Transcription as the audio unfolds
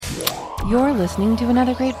You're listening to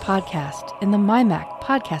another great podcast in the MyMac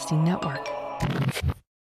Podcasting Network.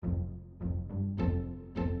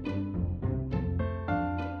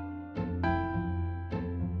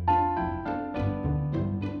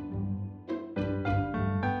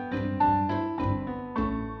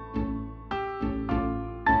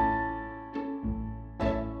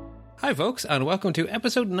 Hi folks, and welcome to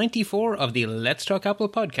episode 94 of the Let's Talk Apple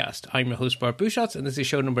podcast. I'm your host Bart Buchholz, and this is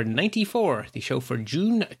show number 94, the show for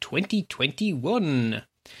June 2021.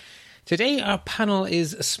 Today our panel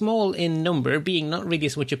is small in number, being not really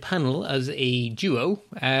so much a panel as a duo,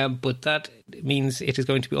 but that means it is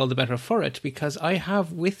going to be all the better for it, because I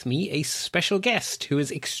have with me a special guest who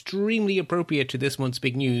is extremely appropriate to this month's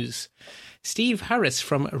big news. Steve Harris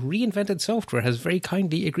from Reinvented Software has very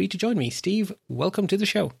kindly agreed to join me. Steve, welcome to the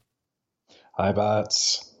show. Hi, Bart.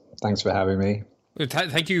 Thanks for having me.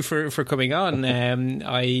 Thank you for coming on.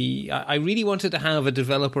 I really wanted to have a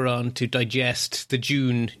developer on to digest the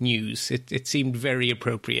June news. It seemed very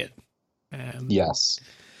appropriate. Yes.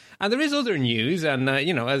 And there is other news, and,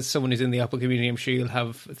 as someone who's in the Apple community, I'm sure you'll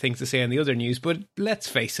have things to say on the other news. But let's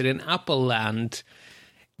face it, in Apple land,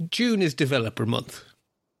 June is developer month.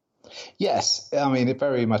 Yes, I mean, it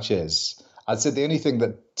very much is. I'd say the only thing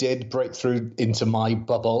that did break through into my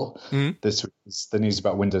bubble this was the news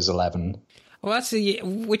about Windows 11. Well,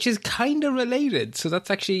 which is kind of related. So that's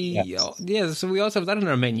actually, yes. So we also have that in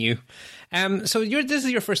our menu. So this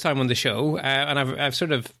is your first time on the show, and I've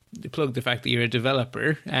sort of plugged the fact that you're a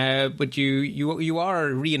developer, but you are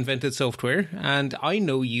Reinvented Software, and I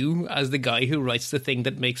know you as the guy who writes the thing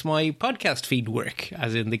that makes my podcast feed work,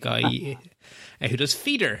 as in the guy who does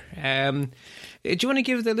Feeder. Do you want to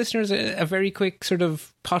give the listeners a very quick sort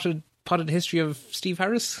of potted history of Steve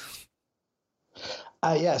Harris?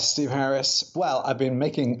 Yes, Steve Harris. Well, I've been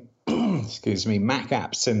making, Mac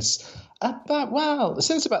apps since about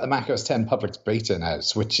the Mac OS X public beta now,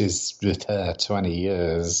 which is 20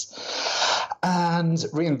 years. And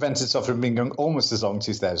Reinvented Software has been going almost as long as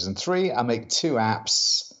 2003. I make two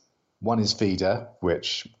apps. One is Feeder,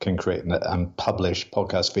 which can create and publish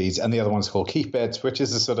podcast feeds, and the other one's called Keep It, which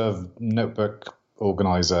is a sort of notebook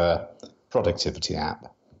organizer productivity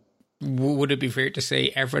app. Would it be fair to say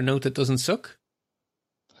Evernote that doesn't suck?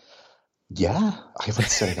 Yeah, I would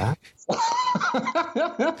say that.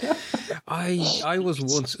 I was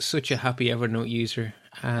once such a happy Evernote user,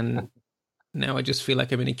 and now I just feel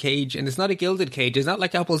like I'm in a cage, and it's not a gilded cage. It's not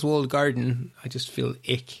like Apple's walled garden. I just feel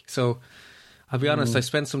ick. So I'll be honest, I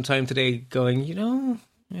spent some time today going,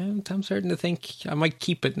 I'm starting to think I might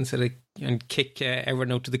keep it and kick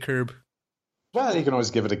Evernote to the curb. Well, you can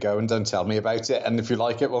always give it a go and don't tell me about it. And if you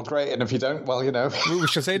like it, well, great. And if you don't, well, We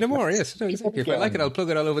shall say no more, yes. No, exactly. If I like it, I'll plug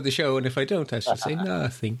it all over the show. And if I don't, I shall say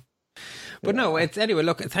nothing. But no, anyway,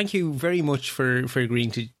 look, thank you very much for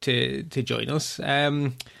agreeing to join us.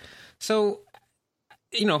 So,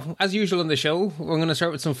 as usual on the show, we're going to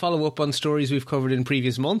start with some follow-up on stories we've covered in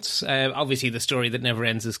previous months. Obviously, the story that never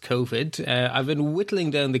ends is COVID. I've been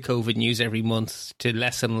whittling down the COVID news every month to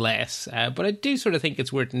less and less, but I do sort of think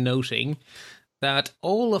it's worth noting that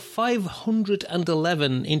all of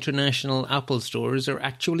 511 international Apple stores are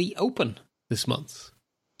actually open this month.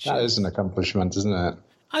 That is an accomplishment, isn't it?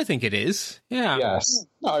 I think it is, yeah. Yes,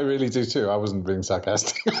 I really do too. I wasn't being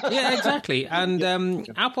sarcastic. Yeah, exactly. And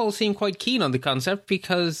Apple seem quite keen on the concept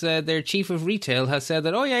because their chief of retail has said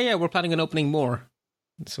that, we're planning on opening more.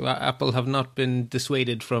 So Apple have not been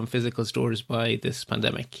dissuaded from physical stores by this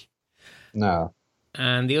pandemic. No.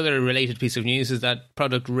 And the other related piece of news is that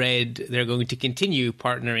Product Red, they're going to continue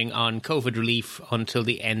partnering on COVID relief until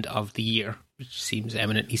the end of the year, which seems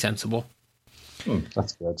eminently sensible.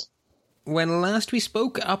 That's good. When last we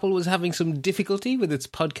spoke, Apple was having some difficulty with its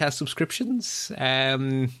podcast subscriptions.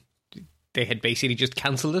 They had basically just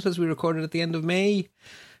cancelled it as we recorded at the end of May.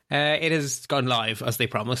 It has gone live, as they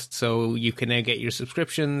promised, so you can now get your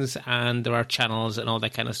subscriptions, and there are channels and all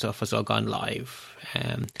that kind of stuff has all gone live.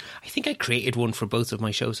 I think I created one for both of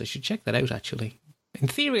my shows. I should check that out, actually. In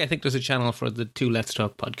theory, I think there's a channel for the two Let's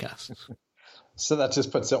Talk podcasts. So that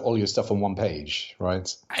just puts all your stuff on one page,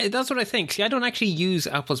 right? That's what I think. See, I don't actually use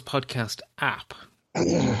Apple's podcast app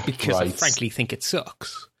because I frankly think it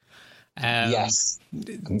sucks. Yes.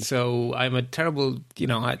 So I'm a terrible,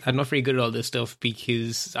 I'm not very good at all this stuff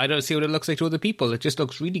because I don't see what it looks like to other people. It just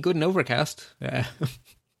looks really good in Overcast. There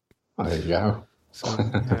you go. So,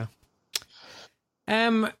 yeah.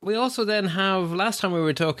 We also then have, last time we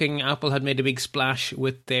were talking, Apple had made a big splash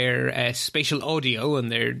with their spatial audio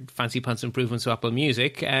and their fancy pants improvements to Apple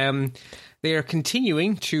Music. They are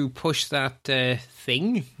continuing to push that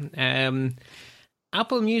thing.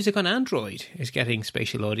 Apple Music on Android is getting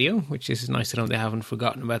spatial audio, which is nice to know they haven't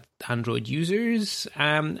forgotten about Android users.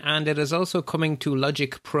 And it is also coming to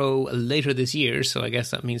Logic Pro later this year, so I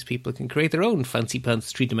guess that means people can create their own fancy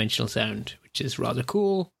pants three-dimensional sound, which is rather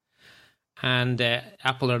cool. And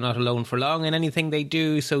Apple are not alone for long in anything they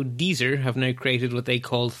do, so Deezer have now created what they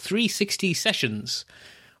call 360 Sessions,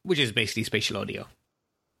 which is basically spatial audio.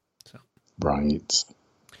 So. Right.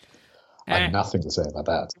 I have nothing to say about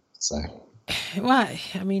that. So. Well,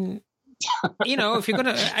 I mean, if you're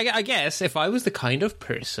going to... I guess if I was the kind of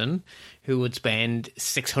person who would spend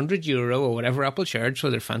 €600 or whatever Apple charge for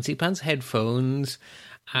their fancy pants headphones,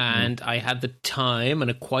 and I had the time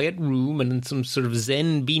and a quiet room and some sort of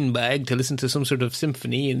Zen beanbag to listen to some sort of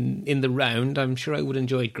symphony in the round, I'm sure I would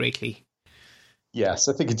enjoy it greatly. Yes,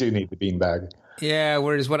 I think you do need the beanbag. Yeah,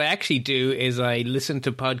 whereas what I actually do is I listen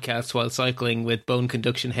to podcasts while cycling with bone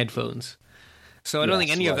conduction headphones. So I don't think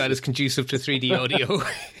any of that is conducive to 3D audio.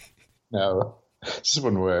 No, it just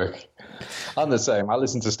wouldn't work. I'm the same. I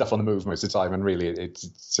listen to stuff on the move most of the time, and really,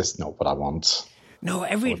 it's just not what I want. No,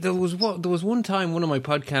 there was one time one of my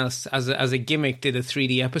podcasts as a gimmick did a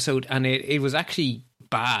 3D episode, and it was actually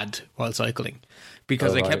bad while cycling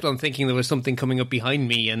because I kept on thinking there was something coming up behind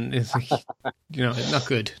me, and it's like, not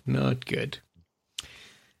good.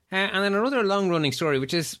 And then another long-running story,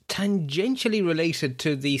 which is tangentially related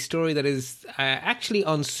to the story that is actually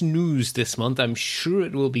on Snooze this month. I'm sure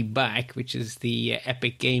it will be back, which is the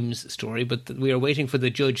Epic Games story, but we are waiting for the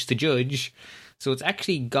judge to judge. So it's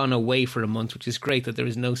actually gone away for a month, which is great that there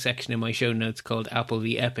is no section in my show notes called Apple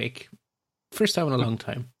v Epic. First time in a long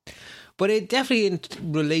time. But it definitely in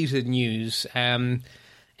related news.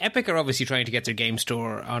 Epic are obviously trying to get their game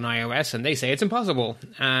store on iOS, and they say it's impossible.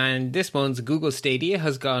 And this month, Google Stadia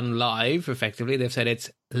has gone live, effectively. They've said it's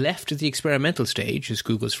left the experimental stage, is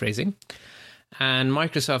Google's phrasing. And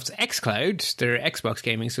Microsoft's xCloud, their Xbox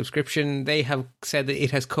gaming subscription, they have said that it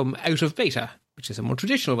has come out of beta, which is a more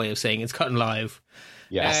traditional way of saying it's gotten live.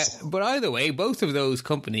 Yes. But either way, both of those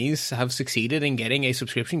companies have succeeded in getting a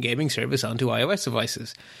subscription gaming service onto iOS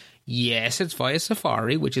devices. Yes, it's via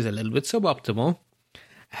Safari, which is a little bit suboptimal.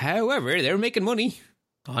 However, they're making money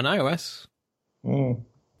on iOS. And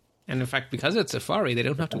in fact, because it's Safari, they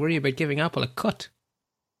don't have to worry about giving Apple a cut.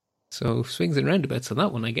 So swings and roundabouts on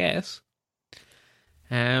that one, I guess.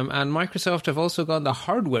 And Microsoft have also gone the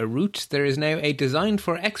hardware route. There is now a designed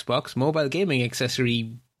for Xbox mobile gaming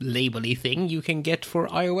accessory label-y thing you can get for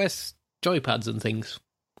iOS joypads and things,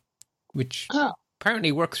 which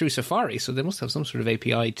apparently work through Safari, so they must have some sort of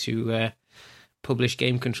API to publish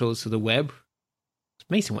game controls to the web. It's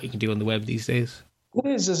amazing what you can do on the web these days. It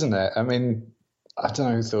is, isn't it? I mean, I don't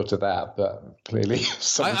know who thought of that, but clearly...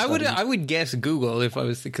 I would guess Google if I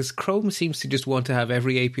was... Because Chrome seems to just want to have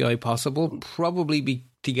every API possible, probably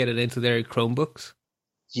to get it into their Chromebooks.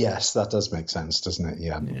 Yes, that does make sense, doesn't it?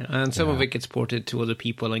 Yeah. And some of it gets ported to other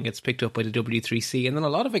people and gets picked up by the W3C, and then a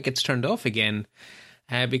lot of it gets turned off again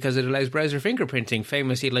because it allows browser fingerprinting,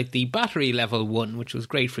 famously like the battery level one, which was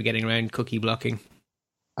great for getting around cookie blocking.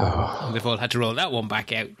 And they've all had to roll that one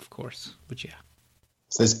back out, of course. But yeah.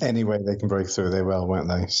 If there's any way they can break through, they will, won't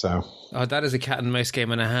they? So. Oh, that is a cat and mouse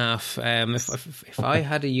game and a half. If I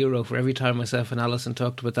had €1 for every time myself and Alison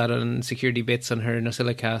talked about that on Security Bits on her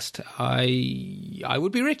Nocilicast, I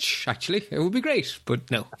would be rich, actually. It would be great, but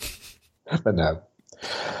no. But no.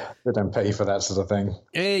 They don't pay for that sort of thing.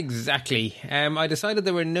 Exactly. I decided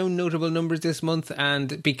there were no notable numbers this month,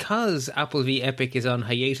 and because Apple v Epic is on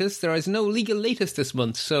hiatus, there is no legal latest this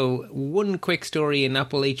month. So one quick story in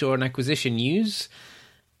Apple HR and acquisition news.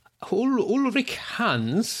 Ulrich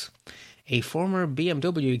Hans, a former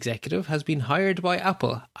BMW executive, has been hired by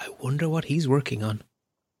Apple. I wonder what he's working on.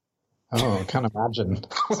 Oh, I can't imagine.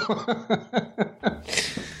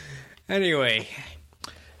 Anyway...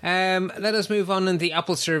 let us move on in the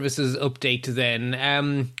Apple Services update then.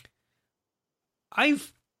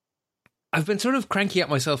 I've been sort of cranky at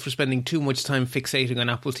myself for spending too much time fixating on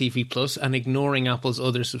Apple TV Plus and ignoring Apple's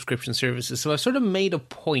other subscription services. So I've sort of made a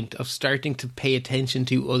point of starting to pay attention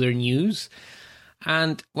to other news.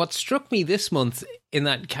 And what struck me this month in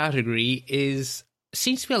that category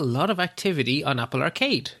seems to be a lot of activity on Apple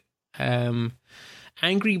Arcade.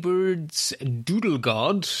 Angry Birds Doodle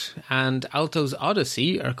God and Alto's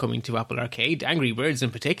Odyssey are coming to Apple Arcade. Angry Birds in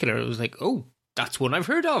particular, it was like, oh, that's one I've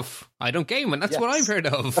heard of. I don't game, and that's what I've heard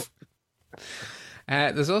of.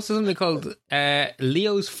 There's also something called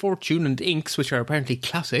Leo's Fortune and Inks, which are apparently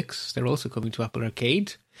classics. They're also coming to Apple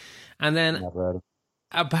Arcade. And then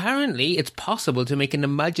apparently it's possible to make an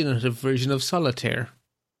imaginative version of Solitaire.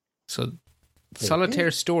 So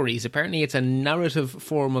Solitaire Stories. Apparently it's a narrative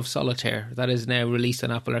form of Solitaire that is now released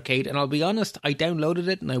on Apple Arcade. And I'll be honest, I downloaded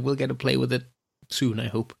it and I will get to play with it soon, I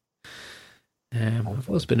hope. I've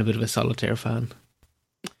always been a bit of a Solitaire fan.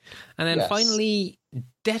 And then finally,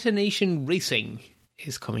 Detonation Racing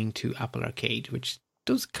is coming to Apple Arcade, which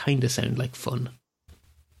does kind of sound like fun.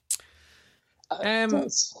 And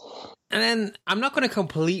then I'm not going to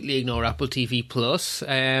completely ignore Apple TV Plus.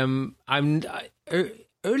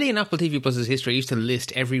 Early in Apple TV Plus's history, I used to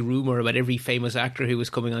list every rumor about every famous actor who was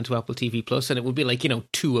coming onto Apple TV Plus, and it would be like,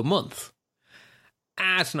 2 a month.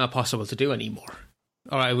 It's not possible to do anymore.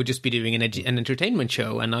 Or I would just be doing an entertainment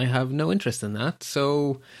show, and I have no interest in that.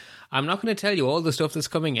 So I'm not going to tell you all the stuff that's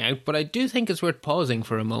coming out, but I do think it's worth pausing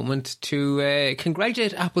for a moment to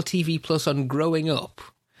congratulate Apple TV Plus on growing up.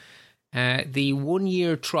 The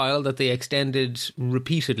 1-year trial that they extended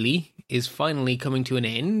repeatedly is finally coming to an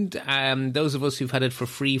end. Those of us who've had it for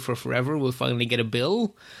free for forever will finally get a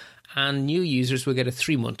bill, and new users will get a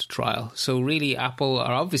 3-month trial. So really, Apple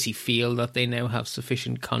obviously feel that they now have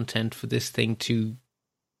sufficient content for this thing to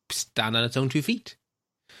stand on its own 2 feet.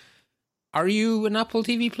 Are you an Apple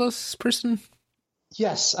TV Plus person?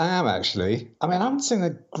 Yes, I am actually. I haven't seen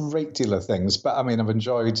a great deal of things, but I've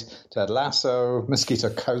enjoyed Ted Lasso, Mosquito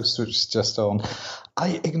Coast, which is just on.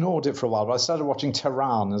 I ignored it for a while, but I started watching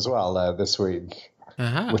Tehran as well this week,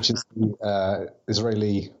 which is the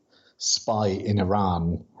Israeli spy in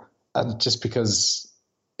Iran. And just because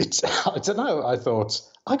it's, I don't know, I thought,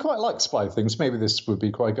 I quite like spy things. Maybe this would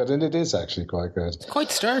be quite good, and it is actually quite good. It's quite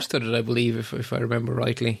star-studded, I believe, if I remember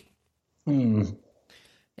rightly.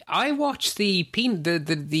 I watched the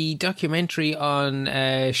documentary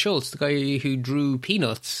on Schultz, the guy who drew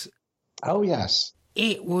Peanuts. Oh, yes.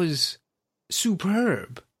 It was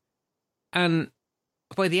superb. And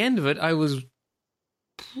by the end of it, I was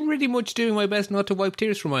pretty much doing my best not to wipe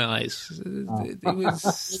tears from my eyes.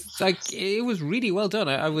 It was really well done.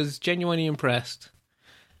 I was genuinely impressed.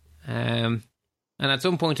 And at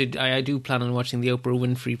some point, I do plan on watching the Oprah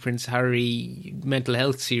Winfrey Prince Harry mental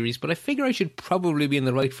health series, but I figure I should probably be in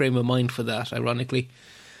the right frame of mind for that, ironically.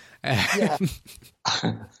 Yeah.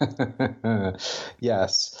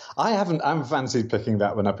 Yes. I haven't fancied picking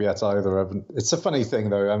that one up yet either. It's a funny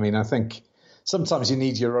thing, though. I think sometimes you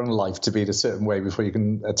need your own life to be in a certain way before you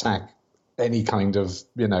can attack any kind of,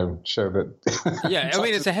 show that... Yeah,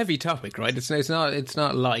 it's a heavy topic, right? It's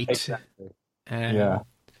not light. Exactly. Yeah.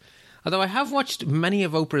 Although I have watched many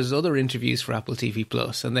of Oprah's other interviews for Apple TV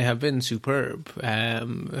Plus, and they have been superb.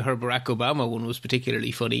 Her Barack Obama one was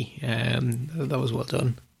particularly funny. That was well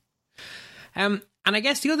done. And I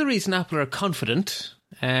guess the other reason Apple are confident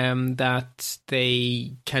that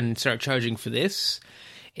they can start charging for this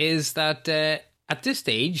is that at this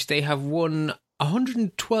stage they have won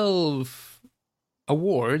 112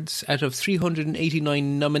 awards out of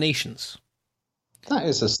 389 nominations. That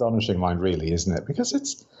is astonishing, really, isn't it? Because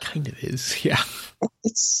it's... Kind of is, yeah.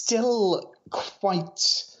 It's still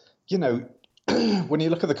quite, when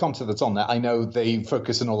you look at the content that's on there, I know they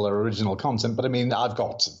focus on all their original content, but I've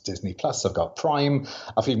got Disney Plus, I've got Prime,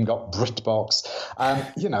 I've even got BritBox.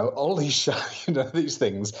 All these shows, these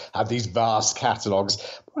things have these vast catalogues,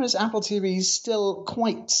 whereas Apple TV is still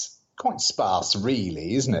quite sparse,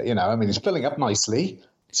 really, isn't it? It's filling up nicely,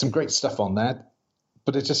 some great stuff on there.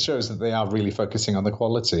 But it just shows that they are really focusing on the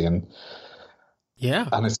quality, and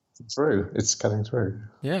it's through. It's cutting through.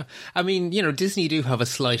 Yeah, Disney do have a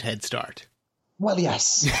slight head start. Well,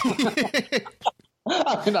 yes.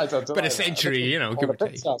 I don't know. But a century, give or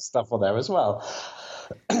take. Stuff on there as well.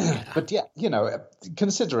 But yeah,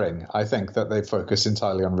 considering I think that they focus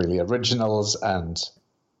entirely on really originals, and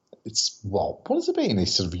it's what has it been?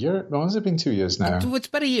 It's sort of year. Well, has it been 2 years now? It's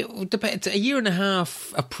about it's a year and a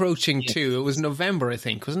half approaching 2. It was November, I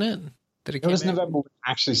think, wasn't it? It was November when it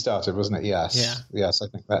actually started, wasn't it? Yes. Yeah. Yes, I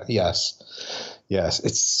think that. Yes.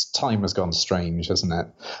 It's time has gone strange, hasn't it?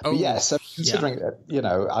 Oh, but yes. Considering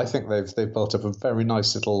I think they've built up a very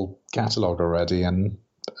nice little catalogue already, and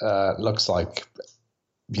looks like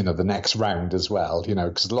the next round as well.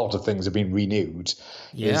 Because a lot of things have been renewed.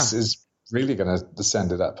 Yeah. Is really going to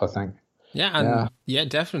send it up, I think. Yeah,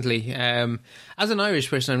 definitely. As an Irish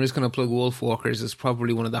person, I'm just going to plug Wolfwalkers as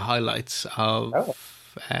probably one of the highlights of... Oh.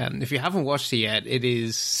 If you haven't watched it yet, it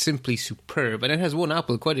is simply superb, and it has won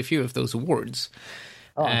Apple quite a few of those awards.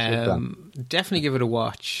 Definitely give it a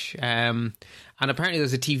watch. And apparently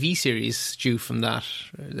there's a TV series due from that,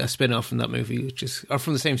 a spin-off from that movie, or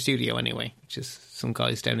from the same studio anyway, which is some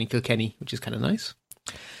guys down in Kilkenny, which is kind of nice.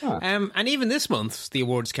 And even this month, the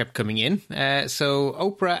awards kept coming in. So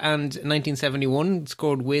Oprah and 1971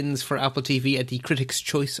 scored wins for Apple TV at the Critics'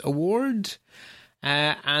 Choice Award.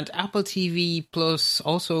 And Apple TV Plus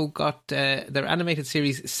also got their animated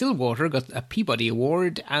series Stillwater got a Peabody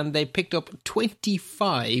Award, and they picked up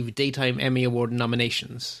 25 Daytime Emmy Award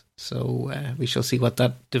nominations. So we shall see what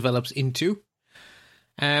that develops into.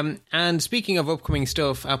 And speaking of upcoming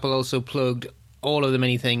stuff, Apple also plugged all of the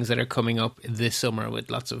many things that are coming up this summer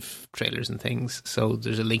with lots of trailers and things. So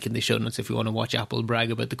there's a link in the show notes if you want to watch Apple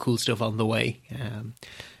brag about the cool stuff on the way.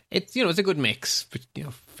 It's it's a good mix, but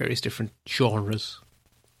various different genres.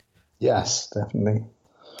 Yes, definitely.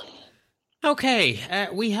 Okay,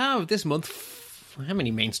 we have this month. How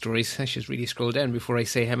many main stories? I should really scroll down before I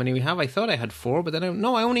say how many we have. I thought I had 4, but then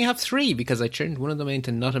I only have 3 because I turned one of them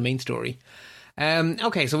into not a main story.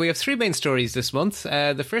 Okay, so we have 3 main stories this month.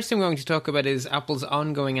 The first thing we're going to talk about is Apple's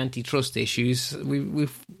ongoing antitrust issues.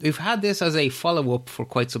 We've had this as a follow-up for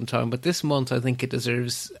quite some time, but this month I think it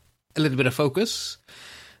deserves a little bit of focus.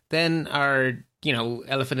 Then our,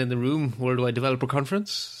 elephant in the room, Worldwide Developer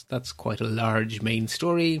Conference. That's quite a large main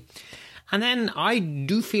story. And then I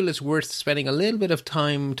do feel it's worth spending a little bit of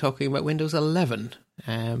time talking about Windows 11,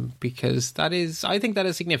 because I think that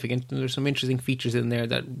is significant, and there's some interesting features in there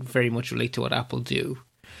that very much relate to what Apple do.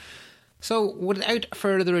 So without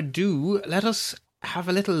further ado, let us have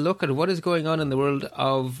a little look at what is going on in the world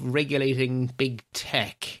of regulating big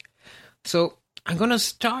tech. So I'm going to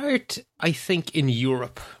start, I think, in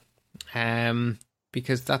Europe.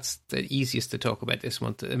 Because that's the easiest to talk about this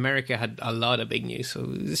month. America had a lot of big news.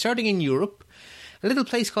 So starting in Europe, a little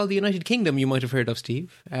place called the United Kingdom you might have heard of,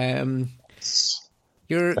 Steve.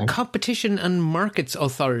 Your Competition and Markets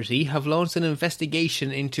Authority have launched an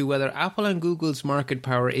investigation into whether Apple and Google's market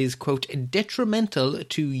power is, quote, detrimental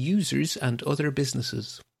to users and other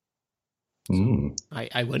businesses. So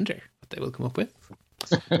I wonder what they will come up with.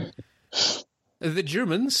 The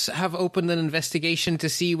Germans have opened an investigation to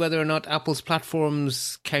see whether or not Apple's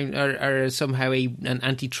platforms are somehow an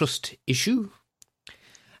antitrust issue.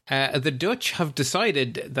 The Dutch have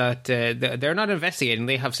decided that they're not investigating.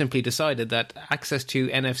 They have simply decided that access to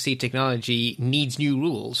NFC technology needs new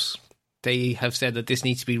rules. They have said that this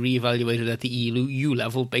needs to be reevaluated at the EU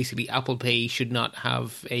level. Basically, Apple Pay should not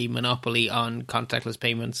have a monopoly on contactless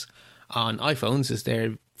payments on iPhones, is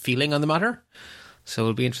their feeling on the matter. So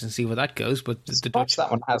it'll be interesting to see where that goes. But the Dutch,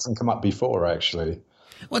 that one hasn't come up before, actually.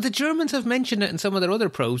 Well, the Germans have mentioned it in some of their other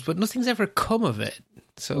probes, but nothing's ever come of it.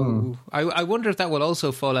 So I wonder if that will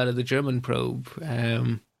also fall out of the German probe.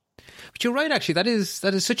 But you're right, actually. That is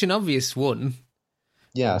such an obvious one.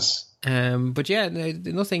 Yes. But yeah,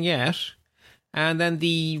 nothing yet. And then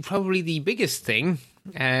probably the biggest thing,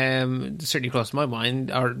 certainly crossed my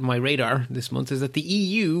mind or my radar this month, is that the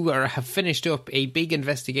EU have finished up a big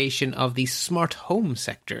investigation of the smart home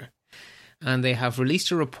sector. And they have released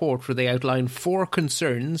a report where they outline 4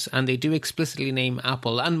 concerns, and they do explicitly name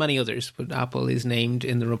Apple and many others, but Apple is named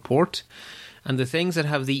in the report. And the things that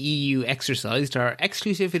have the EU exercised are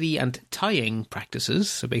exclusivity and tying practices,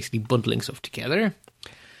 so basically bundling stuff together.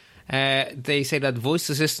 They say that voice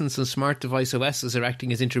assistants and smart device OSs are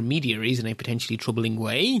acting as intermediaries in a potentially troubling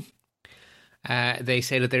way. They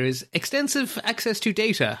say that there is extensive access to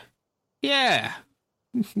data. Yeah,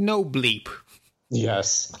 no bleep.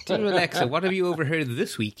 Yes. Dear Alexa, what have you overheard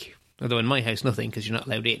this week? Although in my house, nothing, because you're not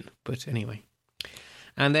allowed in. But anyway.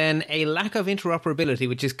 And then a lack of interoperability,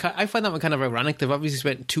 which is, I find that one kind of ironic. They've obviously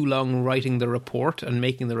spent too long writing the report and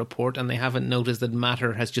making the report, and they haven't noticed that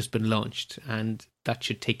Matter has just been launched, and that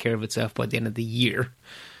should take care of itself by the end of the year.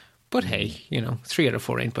 But hey, 3 out of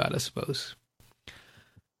 4 ain't bad, I suppose.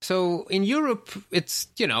 So in Europe, it's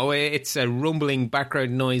a rumbling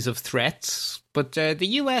background noise of threats, but the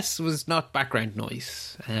US was not background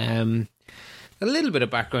noise. A little bit of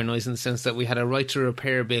background noise in the sense that we had a right to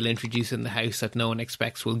repair bill introduced in the House that no one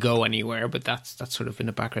expects will go anywhere, but that's sort of been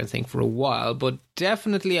a background thing for a while. But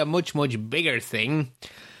definitely a much, much bigger thing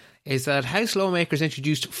is that House lawmakers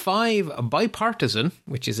introduced 5 bipartisan,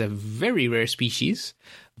 which is a very rare species,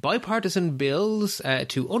 bipartisan bills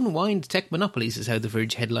to unwind tech monopolies, is how The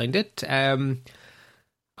Verge headlined it. I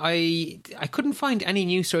couldn't find any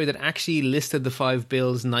news story that actually listed the 5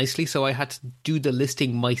 bills nicely, so I had to do the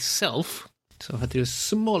listing myself. So I had to do a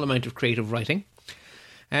small amount of creative writing.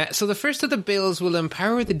 So the first of the bills will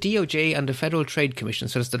empower the DOJ and the Federal Trade Commission,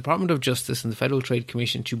 so it's the Department of Justice and the Federal Trade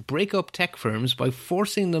Commission, to break up tech firms by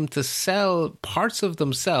forcing them to sell parts of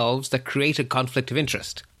themselves that create a conflict of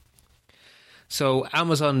interest. So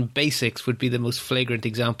Amazon Basics would be the most flagrant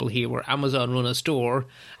example here, where Amazon run a store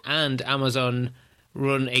and Amazon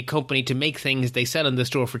run a company to make things they sell in the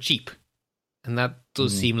store for cheap. And that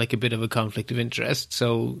does seem like a bit of a conflict of interest,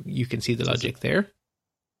 so you can see the logic there.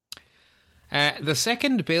 The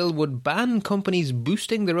second bill would ban companies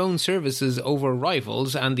boosting their own services over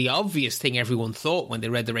rivals, and the obvious thing everyone thought when they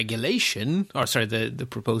read the the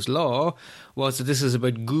proposed law, was that this is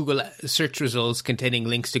about Google search results containing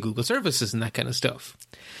links to Google services and that kind of stuff.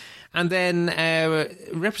 And then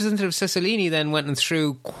Representative Cicilline then went and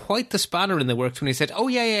threw quite the spanner in the works when he said,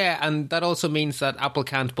 and that also means that Apple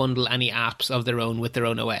can't bundle any apps of their own with their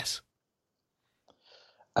own OS.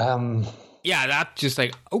 Yeah, that's just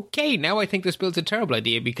like, okay, now I think this bill's a terrible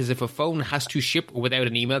idea, because if a phone has to ship without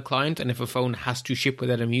an email client, and if a phone has to ship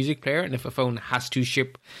without a music player, and if a phone has to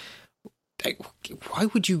ship... Like, why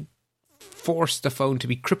would you force the phone to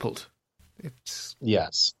be crippled?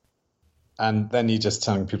 Yes. And then you're just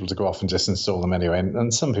telling people to go off and just install them anyway.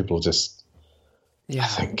 And some people just, I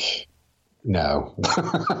think, no.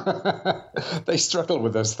 They struggle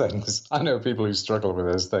with those things. I know people who struggle with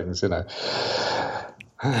those things,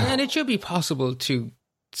 And it should be possible to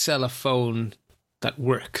sell a phone that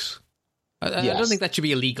works. I don't think that should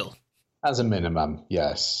be illegal. As a minimum,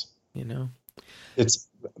 yes. It's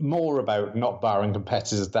more about not borrowing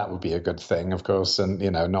competitors. That would be a good thing, of course, and,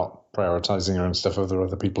 not prioritizing your own stuff over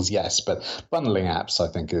other people's, yes. But bundling apps,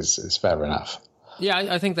 I think, is fair enough. Yeah,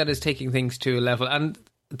 I think that is taking things to a level. And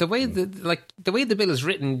the way the way the bill is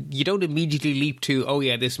written, you don't immediately leap to,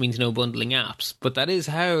 this means no bundling apps. But that is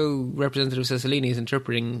how Representative Cicilline is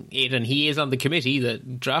interpreting it, and he is on the committee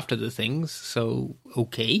that drafted the things. So,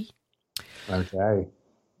 okay.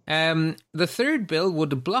 The third bill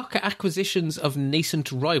would block acquisitions of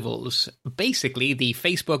nascent rivals. Basically, the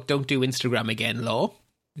Facebook don't do Instagram again law.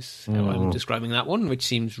 Is how I'm describing that one, which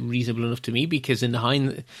seems reasonable enough to me, because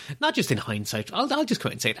not just in hindsight, I'll just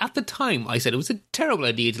come out and say it. At the time, I said it was a terrible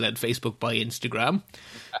idea to let Facebook buy Instagram.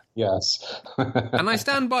 Yes. And I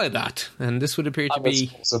stand by that. And this would appear to be...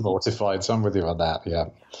 I'm also mortified, so I'm with you on that, yeah.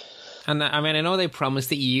 And I mean, I know they promised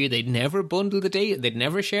the EU they'd never bundle the data, they'd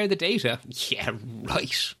never share the data. Yeah,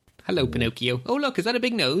 right. Hello, Pinocchio. Oh, look, is that a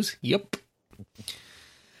big nose? Yup.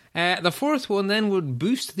 The fourth one then would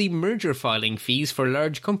boost the merger filing fees for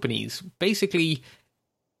large companies. Basically,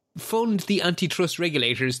 fund the antitrust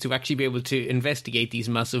regulators to actually be able to investigate these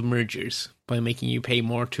massive mergers by making you pay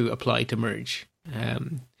more to apply to merge.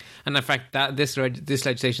 And in fact, that this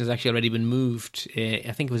legislation has actually already been moved.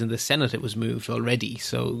 I think it was in the Senate it was moved already.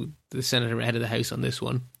 So the Senate are ahead of the House on this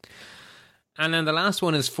one. And then the last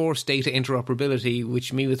one is forced data interoperability,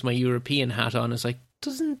 which me with my European hat on is like,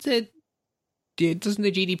 doesn't the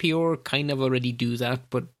GDPR kind of already do that?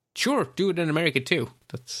 But sure, do it in America too.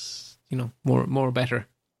 That's, more better.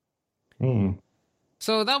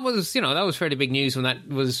 So that was fairly big news when that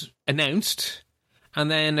was announced. And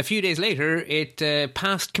then a few days later, it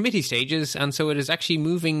passed committee stages, and so it is actually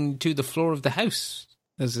moving to the floor of the House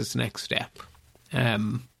as its next step.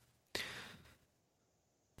 On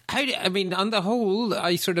the whole,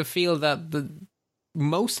 I sort of feel that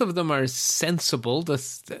most of them are sensible.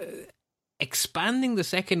 Expanding the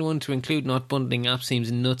second one to include not bundling apps seems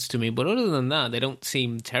nuts to me, but other than that, they don't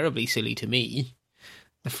seem terribly silly to me.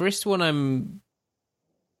 The first one I'm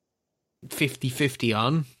 50-50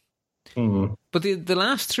 on. But the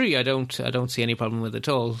last three, I don't see any problem with at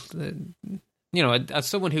all. As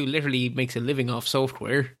someone who literally makes a living off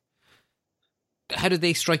software, how did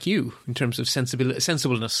they strike you in terms of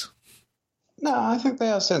sensibleness? No, I think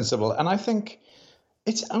they are sensible, and I think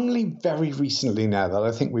it's only very recently now that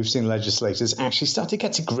I think we've seen legislators actually start to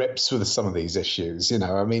get to grips with some of these issues.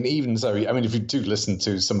 Even so, if you do listen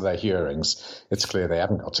to some of their hearings, it's clear they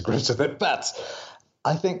haven't got to grips with it, but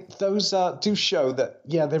I think those do show that,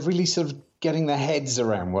 they're really sort of getting their heads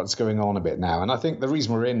around what's going on a bit now. And I think the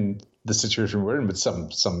reason we're in the situation we're in with some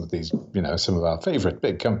of these, some of our favourite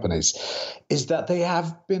big companies, is that they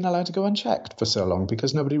have been allowed to go unchecked for so long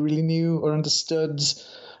because nobody really knew or understood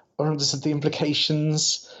the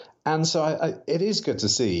implications. And so it is good to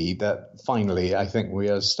see that finally I think we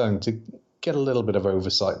are starting to get a little bit of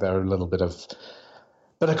oversight there, a little bit of...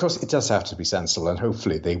 But of course, it does have to be sensible, and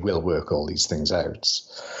hopefully they will work all these things out.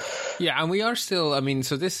 Yeah, and we are still,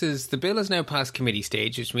 so the bill is now past committee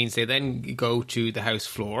stage, which means they then go to the House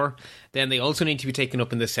floor. Then they also need to be taken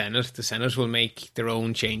up in the Senate. The Senate will make their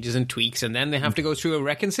own changes and tweaks, and then they have to go through a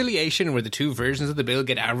reconciliation where the two versions of the bill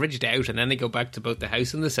get averaged out, and then they go back to both the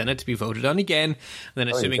House and the Senate to be voted on again. And then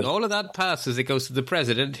assuming all of that passes, it goes to the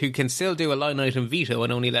President, who can still do a line-item veto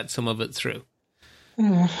and only let some of it through.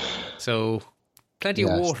 So... Plenty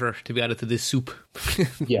of water to be added to this soup.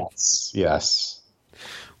 Yes.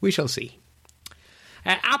 We shall see.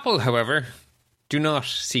 Apple, however, do not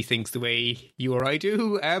see things the way you or I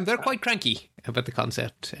do. They're quite cranky about the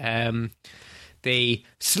concept. They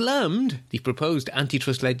slammed the proposed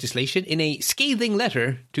antitrust legislation in a scathing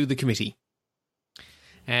letter to the committee.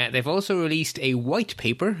 They've also released a white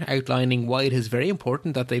paper outlining why it is very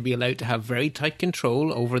important that they be allowed to have very tight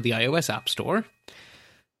control over the iOS App Store.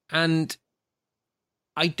 And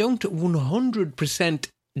I don't 100%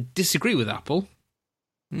 disagree with Apple.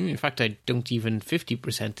 In fact, I don't even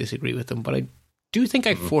 50% disagree with them, but I do think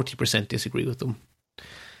I 40% disagree with them.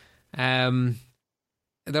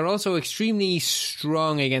 They're also extremely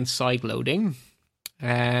strong against sideloading,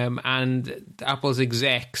 and Apple's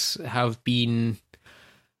execs have been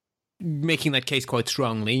making that case quite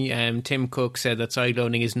strongly. Tim Cook said that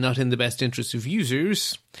sideloading is not in the best interest of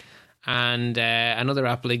users. And another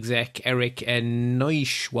Apple exec, Eric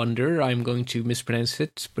Neuschwander, I'm going to mispronounce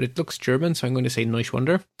it, but it looks German, so I'm going to say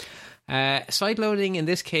Neuschwander. Sideloading in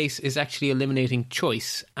this case is actually eliminating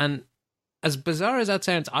choice. And as bizarre as that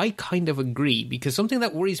sounds, I kind of agree, because something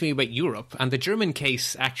that worries me about Europe, and the German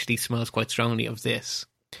case actually smells quite strongly of this.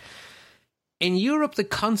 In Europe, the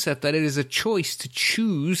concept that it is a choice to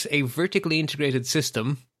choose a vertically integrated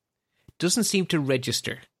system doesn't seem to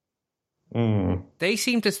register. They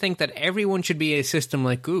seem to think that everyone should be a system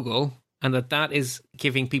like Google, and that is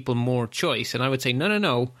giving people more choice. And I would say,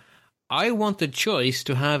 no. I want the choice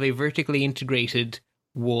to have a vertically integrated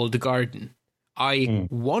walled garden. I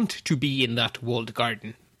want to be in that walled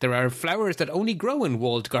garden. There are flowers that only grow in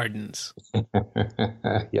walled gardens.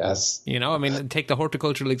 Yes. You know, I mean, take the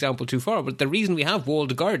horticultural example too far, but the reason we have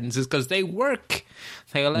walled gardens is because they work.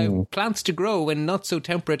 They allow plants to grow in not so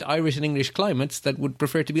temperate Irish and English climates that would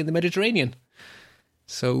prefer to be in the Mediterranean.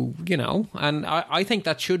 So, you know, and I think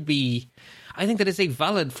that should be... I think that is a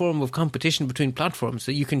valid form of competition between platforms,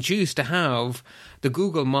 that you can choose to have the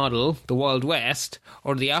Google model, the Wild West,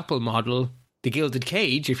 or the Apple model, the Gilded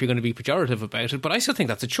Cage, if you're going to be pejorative about it, but I still think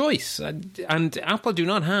that's a choice. And Apple do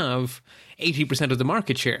not have 80% of the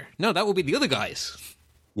market share. No, that will be the other guys.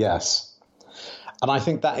 Yes. And I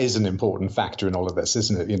think that is an important factor in all of this,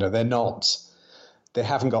 isn't it? You know, they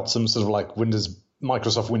haven't got some sort of like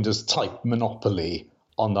Microsoft Windows type monopoly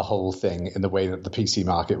on the whole thing in the way that the PC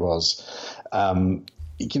market was.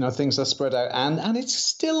 You know, things are spread out, and it's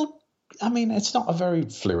still, I mean, it's not a very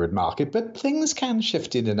fluid market, but things can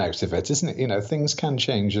shift in and out of it, isn't it? You know, things can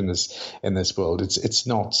change in this world. It's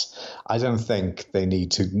not, I don't think they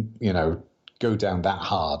need to, you know, go down that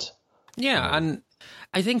hard. Yeah, and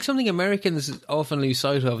I think something Americans often lose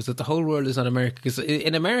sight of is that the whole world is not America, because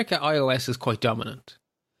in America, iOS is quite dominant.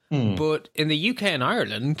 But in the UK and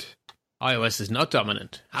Ireland, iOS is not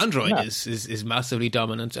dominant. Android is massively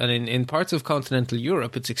dominant. And in parts of continental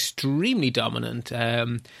Europe, it's extremely dominant.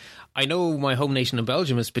 I know my home nation of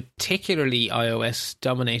Belgium is particularly iOS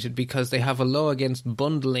dominated because they have a law against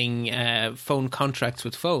bundling phone contracts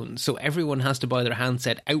with phones. So everyone has to buy their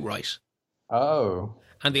handset outright. Oh.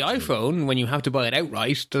 And the iPhone, when you have to buy it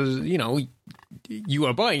outright, you know, you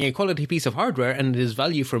are buying a quality piece of hardware and it is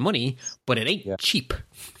value for money, but it ain't cheap.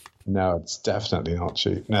 No, it's definitely not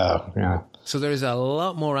cheap. No, yeah. So there's a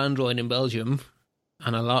lot more Android in Belgium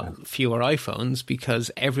and a lot fewer iPhones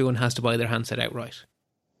because everyone has to buy their handset outright.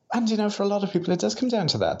 And, you know, for a lot of people, it does come down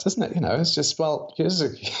to that, doesn't it? You know, it's just, well, here's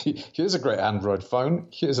a great Android phone.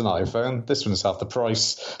 Here's an iPhone. This one's half the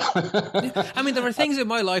price. I mean, there are things in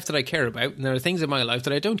my life that I care about, and there are things in my life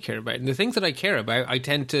that I don't care about. And the things that I care about, I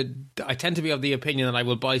tend to be of the opinion that I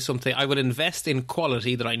will buy something, I will invest in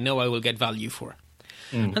quality that I know I will get value for.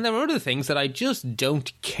 And there are other things that I just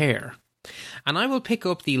don't care. And I will pick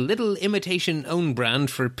up the little imitation own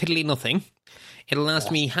brand for piddly nothing. It'll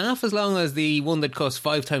last me half as long as the one that costs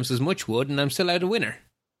 5 times as much would, and I'm still out a winner.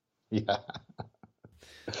 Yeah.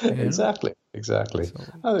 Exactly. So,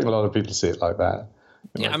 I think a lot of people see it like that.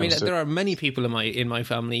 Yeah, I mean, there are many people in my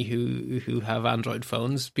family who have Android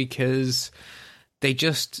phones because they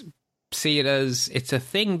just see it as it's a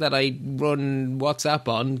thing that I run WhatsApp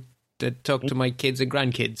on to talk to my kids and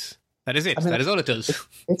grandkids. That is it. I mean, that is all it does.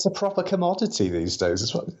 It's a proper commodity these days,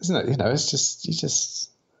 isn't it? You know, it's just you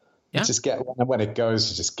just get one, and when it goes,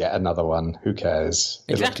 you just get another one. Who cares?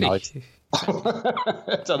 Exactly.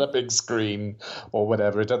 It's on a big screen or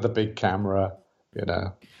whatever. It's on the big camera, you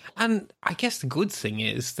know. And I guess the good thing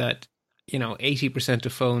is that, you know, 80%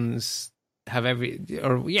 of phones have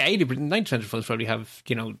 90% of phones probably have,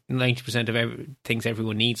 you know, 90% of things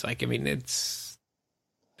everyone needs. Like, I mean,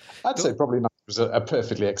 I'd say probably 90% are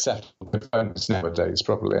perfectly acceptable phones nowadays,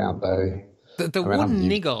 probably, aren't they? The one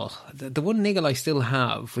niggle I still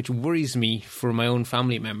have, which worries me for my own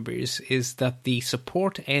family members, is that the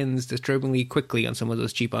support ends disturbingly quickly on some of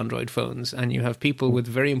those cheap Android phones, and you have people with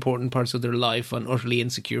very important parts of their life on utterly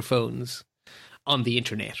insecure phones on the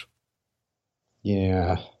internet.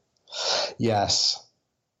 Yeah. Yes.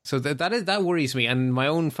 So that worries me, and my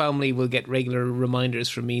own family will get regular reminders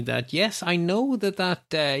from me that yes, I know that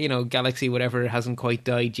Galaxy whatever hasn't quite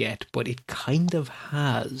died yet, but it kind of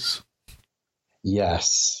has.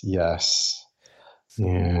 Yes.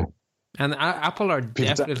 Yeah. And Apple are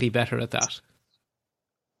definitely better at that.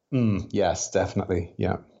 Yes, definitely.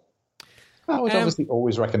 Yeah. I would obviously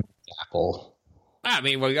always recommend Apple. I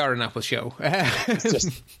mean, we are an Apple show. It's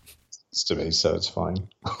just to me, so it's fine.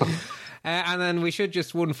 And then we should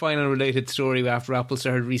just one final related story after Apple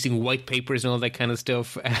started releasing white papers and all that kind of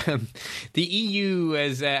stuff. The EU,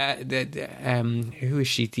 as who is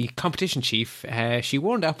she? The competition chief. She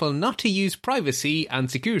warned Apple not to use privacy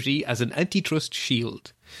and security as an antitrust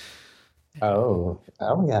shield. Oh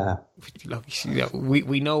yeah. Look,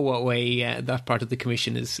 we know what way that part of the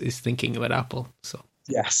commission is thinking about Apple. So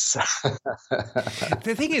yes.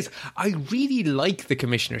 The thing is, I really like the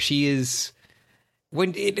commissioner. She is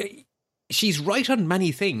she's right on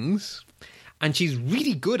many things, and she's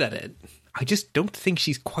really good at it. I just don't think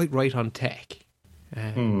she's quite right on tech.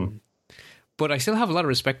 But I still have a lot of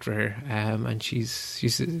respect for her, and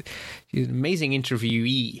she's an amazing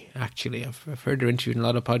interviewee. Actually, I've heard her interviewed in a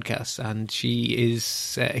lot of podcasts, and she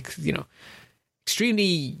is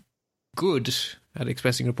extremely good at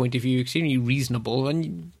expressing her point of view, extremely reasonable,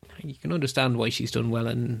 and you can understand why she's done well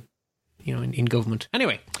in government.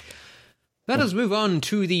 Anyway. Let us move on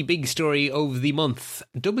to the big story of the month.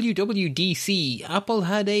 WWDC. Apple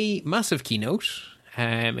had a massive keynote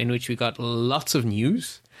in which we got lots of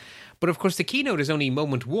news. But of course, the keynote is only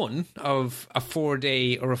moment one of a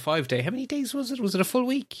 4-day or a 5-day. How many days was it? Was it a full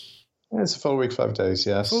week? Yeah, it's a full week, 5 days,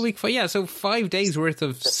 yes. Full week, so 5 days worth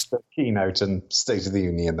of... Just the keynote and State of the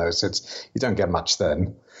Union, though, so you don't get much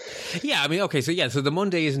then. Yeah, I mean, okay, so the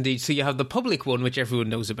Monday is indeed... So you have the public one, which everyone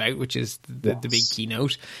knows about, which is the big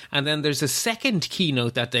keynote. And then there's a second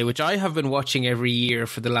keynote that day, which I have been watching every year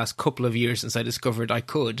for the last couple of years since I discovered I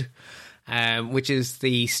could, which is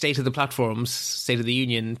the State of the Platforms, State of the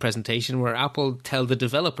Union presentation, where Apple tell the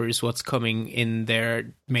developers what's coming in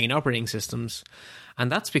their main operating systems. And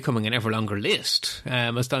that's becoming an ever longer list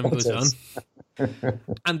as time goes on.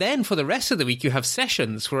 And then for the rest of the week, you have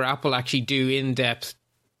sessions where Apple actually do in-depth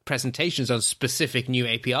presentations on specific new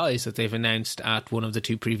APIs that they've announced at one of the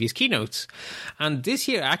two previous keynotes. And this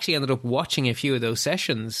year I actually ended up watching a few of those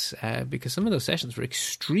sessions because some of those sessions were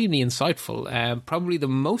extremely insightful. Probably the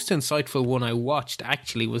most insightful one I watched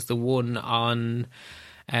actually was the one on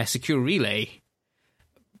Secure Relay,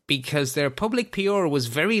 because their public PR was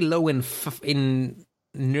very low in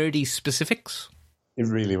nerdy specifics. It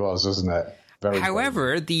really was, wasn't it?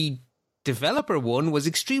 However, the developer one was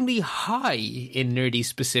extremely high in nerdy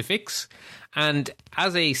specifics, and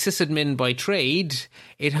as a sysadmin by trade,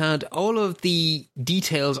 it had all of the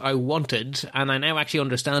details I wanted, and I now actually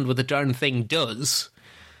understand what the darn thing does.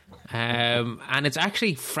 And it's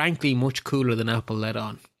actually, frankly, much cooler than Apple let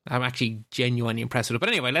on. I'm actually genuinely impressed with it. But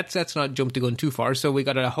anyway, let's not jump the gun too far. So we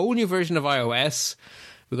got a whole new version of iOS.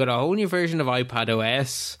 We got a whole new version of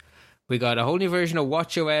iPadOS. We got a whole new version of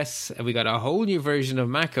watchOS. And we got a whole new version of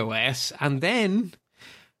macOS. And then,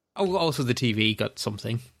 also the TV got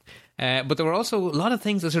something. But there were also a lot of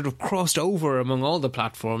things that sort of crossed over among all the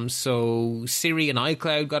platforms. So Siri and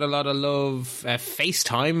iCloud got a lot of love.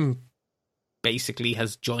 FaceTime basically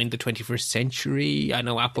has joined the 21st century. I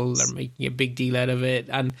know Apple are making a big deal out of it.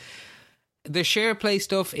 And the SharePlay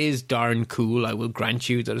stuff is darn cool, I will grant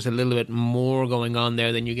you. There's a little bit more going on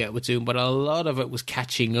there than you get with Zoom, but a lot of it was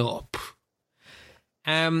catching up.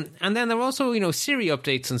 And then there were also, Siri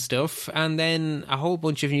updates and stuff, and then a whole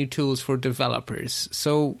bunch of new tools for developers.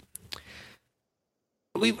 So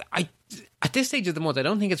at this stage of the month, I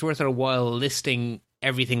don't think it's worth our while listing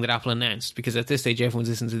everything that Apple announced, because at this stage everyone's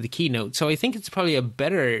listening to the keynote. So I think it's probably a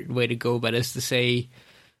better way to go about it is to say,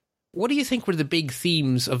 what do you think were the big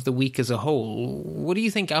themes of the week as a whole? What do you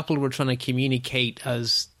think Apple were trying to communicate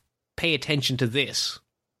as pay attention to this?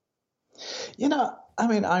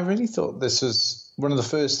 I really thought this was one of the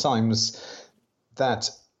first times that,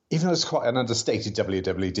 even though it's quite an understated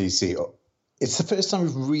WWDC, it's the first time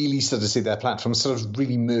we've really started to see their platforms sort of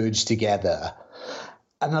really merge together.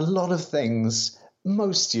 And a lot of things,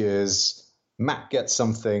 most years, Mac gets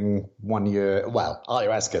something one year. Well,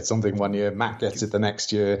 iOS gets something one year, Mac gets it the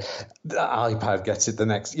next year, the iPad gets it the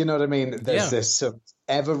next. You know what I mean? There's this sort of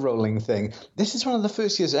ever-rolling thing. This is one of the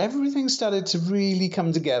first years everything started to really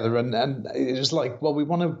come together, and it was like, well, we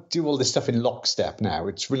want to do all this stuff in lockstep now.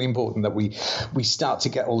 It's really important that we start to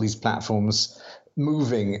get all these platforms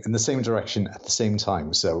moving in the same direction at the same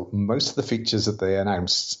time. So most of the features that they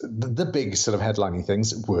announced, the big sort of headlining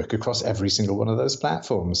things, work across every single one of those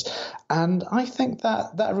platforms. And I think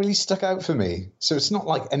that really stuck out for me. So it's not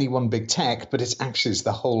like any one big tech, but it's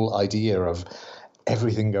the whole idea of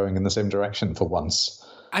everything going in the same direction for once.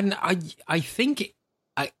 And I think,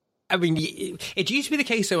 I mean, it used to be the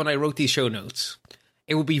case that when I wrote these show notes,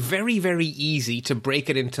 it would be very, very easy to break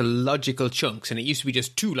it into logical chunks. And it used to be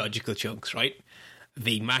just 2 logical chunks, right?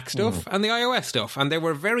 The Mac stuff and the iOS stuff. And they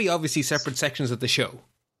were very obviously separate sections of the show.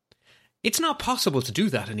 It's not possible to do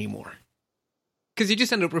that anymore. Because you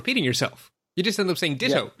just end up repeating yourself. You just end up saying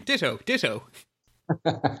ditto, ditto, ditto.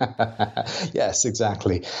 Yes,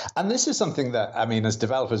 exactly. And this is something that, I mean, as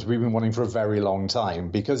developers, we've been wanting for a very long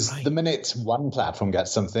time, because the minute one platform gets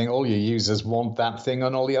something, all your users want that thing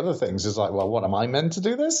on all the other things. It's like, well, what, am I meant to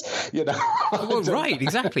do this? You know? Well, right,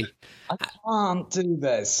 exactly. I can't do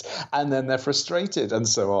this. And then they're frustrated and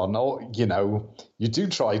so on. Or, you know, you do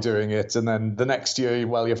try doing it, and then the next year,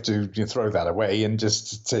 well, you have to throw that away and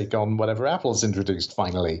just take on whatever Apple's introduced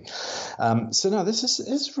finally. So no, this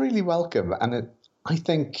is really welcome. And I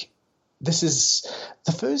think this is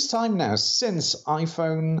the first time now since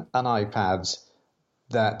iPhone and iPad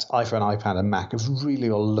that iPhone, iPad, and Mac have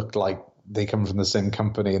really all looked like they come from the same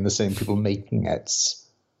company and the same people making it.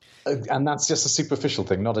 And that's just a superficial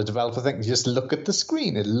thing, not a developer thing. You just look at the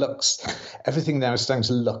screen. Everything now is starting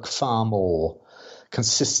to look far more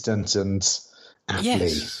consistent and aptly.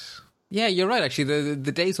 Yes. Yeah, you're right, actually.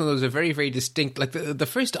 The days when those are very, very distinct. Like the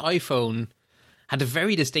first iPhone had a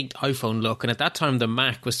very distinct iPhone look, and at that time the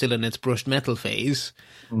Mac was still in its brushed metal phase,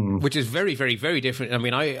 which is very, very, very different. I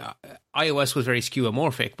mean, iOS was very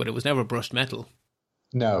skeuomorphic, but it was never brushed metal.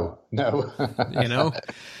 No. You know?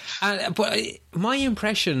 But my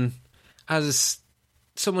impression as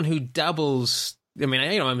someone who dabbles, I mean,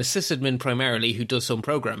 I'm a sysadmin primarily who does some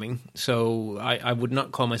programming, so I would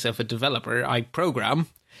not call myself a developer. I program,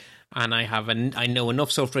 and I know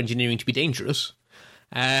enough software engineering to be dangerous.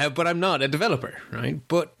 But I'm not a developer, right?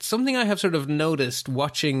 But something I have sort of noticed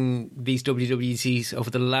watching these WWDCs over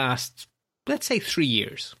the last, let's say, 3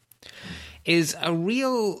 years, is a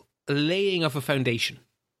real laying of a foundation.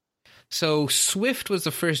 So Swift was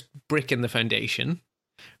the first brick in the foundation,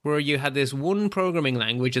 where you had this one programming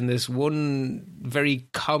language and this one very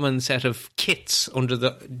common set of kits under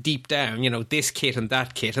the deep down, this kit and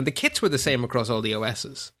that kit. And the kits were the same across all the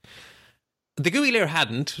OSs. The GUI layer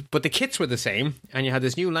hadn't, but the kits were the same, and you had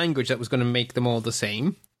this new language that was going to make them all the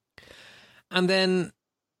same. And then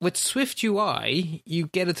with Swift UI, you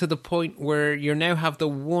get it to the point where you now have the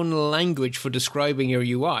one language for describing your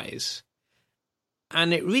UIs.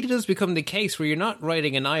 And it really does become the case where you're not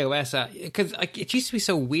writing an iOS app, because it used to be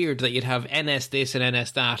so weird that you'd have NS this and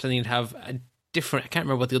NS that, and you'd have a different, I can't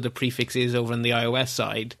remember what the other prefix is over on the iOS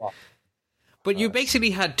side. But you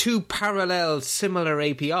basically had 2 parallel similar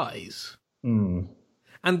APIs. And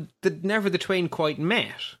never the twain quite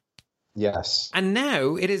met. Yes. And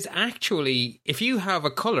now it is actually, if you have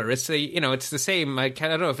a color, it's it's the same. I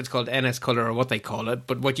don't know if it's called NS color or what they call it,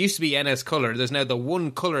 but what used to be NS color, there's now the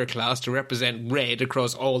one color class to represent red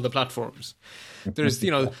across all the platforms. There's,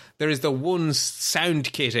 there is the one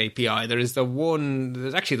SoundKit API. There was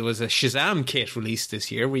a Shazam kit released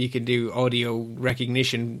this year where you can do audio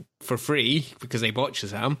recognition for free because they bought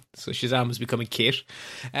Shazam. So Shazam has become a kit.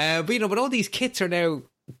 But all these kits are now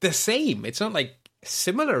the same. It's not like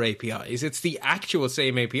similar APIs. It's the actual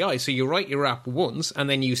same API. So you write your app once and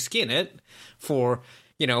then you skin it for,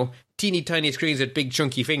 teeny tiny screens with big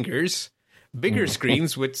chunky fingers, bigger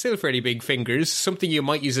screens with still fairly big fingers, something you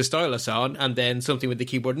might use a stylus on, and then something with the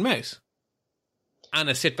keyboard and mouse. And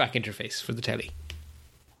a sit-back interface for the telly.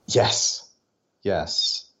 Yes.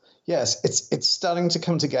 It's starting to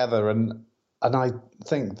come together, and I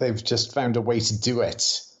think they've just found a way to do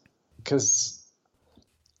it. Because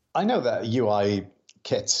I know that UI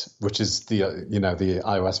Kit, which is the the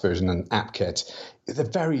iOS version, and App Kit, they're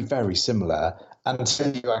very, very similar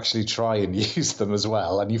until you actually try and use them as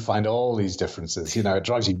well, and you find all these differences. It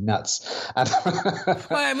drives you nuts. Well,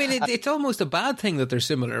 I mean, it's almost a bad thing that they're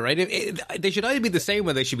similar, right? They should either be the same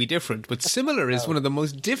or they should be different, but similar is one of the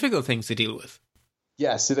most difficult things to deal with.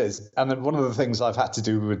 Yes, it is. And then one of the things I've had to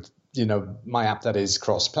do with, my app that is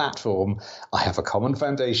cross-platform, I have a common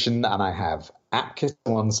foundation, and I have App Kit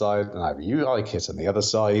on one side, and I have UI Kit on the other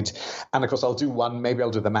side. And of course, I'll do one. Maybe I'll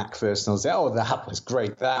do the Mac first, and I'll say, "Oh, that was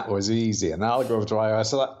great. That was easy." And then I'll go over to iOS.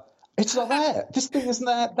 So it's not there. This thing isn't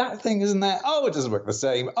there. That thing isn't there. Oh, it doesn't work the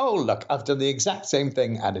same. Oh, look, I've done the exact same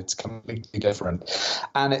thing, and it's completely different.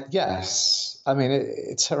 And it's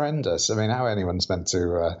horrendous. I mean, how anyone's meant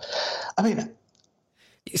to?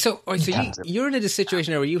 So you're in a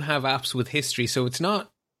situation where you have apps with history, so it's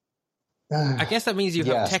not... I guess that means you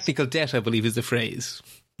have technical debt, I believe is the phrase,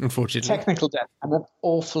 unfortunately. Technical debt, and an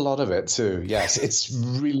awful lot of it too, yes. It's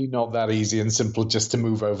really not that easy and simple just to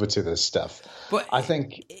move over to this stuff. But I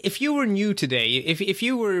think... if you were new today, if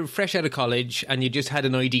you were fresh out of college and you just had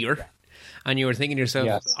an idea and you were thinking to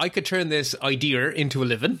yourself, I could turn this idea into a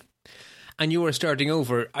living, and you were starting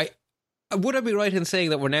over, would I be right in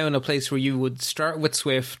saying that we're now in a place where you would start with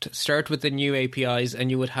Swift, start with the new APIs, and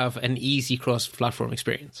you would have an easy cross-platform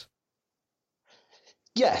experience?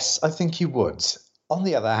 Yes, I think you would. On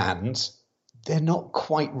the other hand, they're not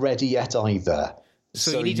quite ready yet either.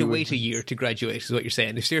 So you need to wait a year to graduate, is what you're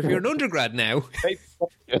saying. If you're an undergrad now...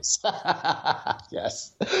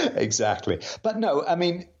 Yes, exactly. But no, I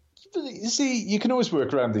mean... You see, you can always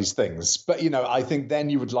work around these things, but I think then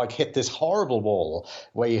you would hit this horrible wall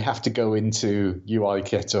where you have to go into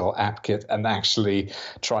UIKit or AppKit and actually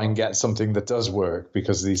try and get something that does work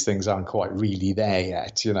because these things aren't quite really there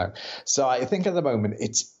yet. So I think at the moment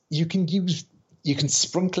you can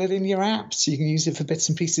sprinkle it in your apps, you can use it for bits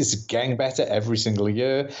and pieces. It's getting better every single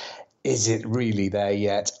year. Is it really there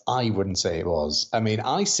yet? I wouldn't say it was. I mean,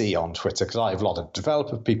 I see on Twitter, because I have a lot of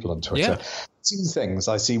developer people on Twitter, two things.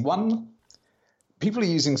 I see one, people are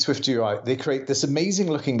using Swift UI. They create this amazing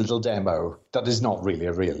looking little demo that is not really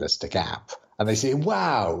a realistic app. And they say,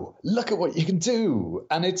 wow, look at what you can do.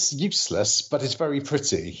 And it's useless, but it's very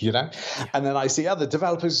pretty, Yeah. And then I see other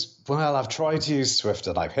developers, well, I've tried to use Swift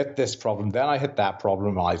and I've hit this problem. Then I hit that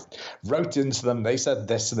problem. I wrote into them. They said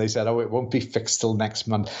this and they said, oh, it won't be fixed till next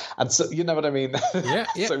month. And so, you know what I mean? Yeah.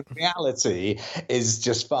 So reality is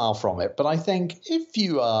just far from it. But I think if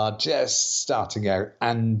you are just starting out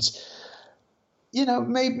and...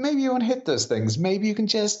 maybe you won't hit those things. Maybe you can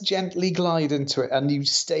just gently glide into it and you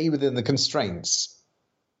stay within the constraints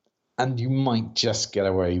and you might just get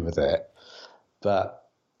away with it. But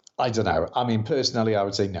I don't know. I mean, personally, I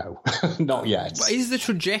would say no, not yet. But is the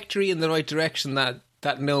trajectory in the right direction that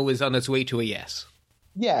no is on its way to a yes?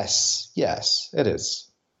 Yes, it is.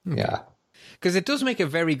 Okay. Yeah. Because it does make a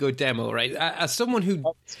very good demo, right? As someone who...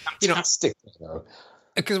 it's fantastic demo.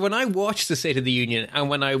 Because when I watch the State of the Union and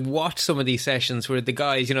when I watch some of these sessions where the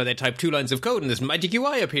guys, they type 2 lines of code and this magic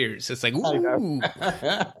UI appears, it's like, ooh.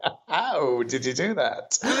 How did you do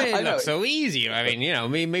that? I mean, it looks so easy. I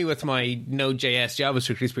mean, me with my Node.js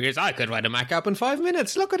JavaScript experience, I could write a Mac app in 5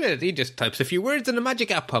 minutes. Look at it. He just types a few words and a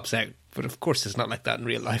magic app pops out. But of course, it's not like that in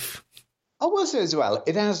real life. I will say as well,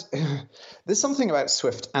 it has. There's something about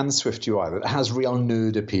Swift and Swift UI that has real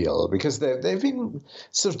nerd appeal because they've been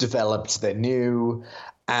sort of developed. They're new,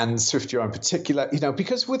 and Swift UI in particular.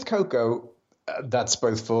 Because with Cocoa, that's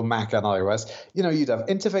both for Mac and iOS. You'd have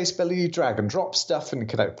interface ability, drag and drop stuff, and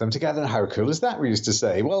connect them together. And how cool is that? We used to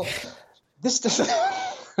say. Well, this doesn't.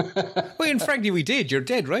 Well, and frankly, we did. You're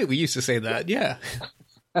dead right. We used to say that. Yeah.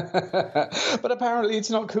 But apparently it's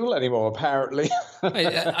not cool anymore, apparently.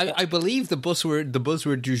 I believe the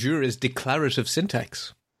buzzword du jour is declarative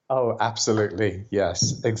syntax. Oh, absolutely.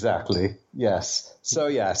 Yes, exactly. Yes. So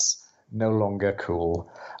yes, no longer cool.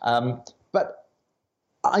 But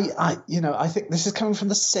I think this is coming from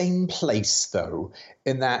the same place though,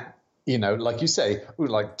 in that, like you say,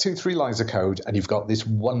 like 2-3 lines of code and you've got this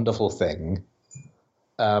wonderful thing.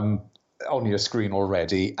 On your screen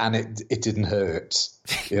already, and it didn't hurt,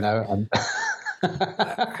 And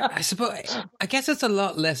I suppose, I guess it's a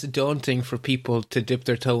lot less daunting for people to dip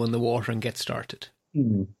their toe in the water and get started.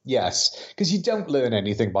 Yes, because you don't learn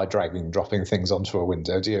anything by dragging and dropping things onto a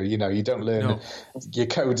window, do you? You don't learn. No. Your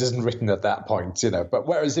code isn't written at that point, But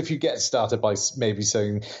whereas if you get started by maybe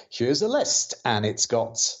saying, here's a list, and it's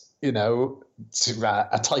got,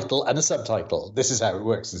 a title and a subtitle. This is how it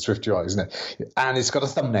works in Swift UI, isn't it? And it's got a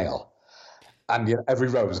thumbnail. And every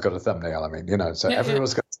row has got a thumbnail, so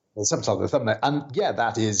everyone's got a subtitle, a thumbnail. And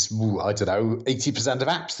that is, I don't know, 80% of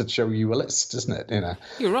apps that show you a list, isn't it?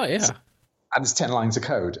 You're right, yeah. And it's 10 lines of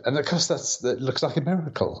code. And of course, that looks like a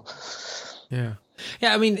miracle. Yeah.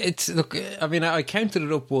 Yeah, I mean, I counted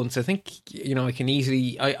it up once. I think, I can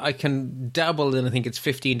easily, I can dabble in, I think it's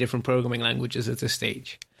 15 different programming languages at this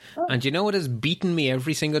stage. Oh. And you know what has beaten me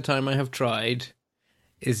every single time I have tried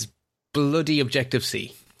is bloody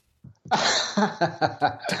Objective-C.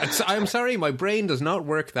 I'm sorry, my brain does not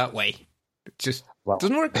work that way. It just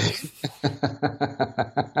doesn't work.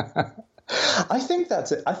 I think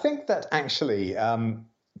that's it. I think that actually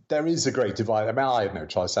there is a great divide. I mean, I had no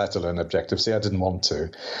choice. I had to learn Objective-C. I didn't want to.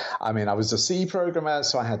 I mean, I was a C programmer,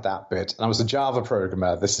 so I had that bit. And I was a Java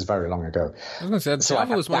programmer. This is very long ago. I was going to say,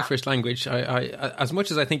 Java was my first language. I as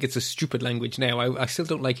much as I think it's a stupid language now, I still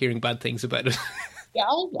don't like hearing bad things about it. Yeah,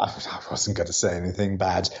 I wasn't going to say anything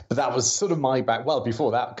bad, but that was sort of my back. Well,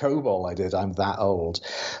 before that, COBOL I did. I'm that old.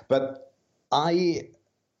 But I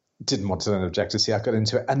didn't want to learn Objective-C. I got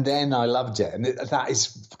into it, and then I loved it. And that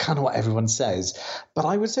is kind of what everyone says. But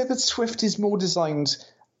I would say that Swift is more designed...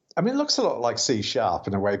 I mean, it looks a lot like C#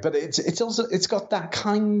 in a way, but it's got that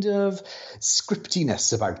kind of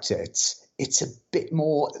scriptiness about it. It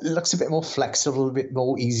looks a bit more flexible, a bit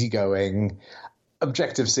more easygoing.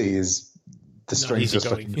 Objective-C is the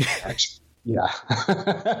strangest looking. Yeah.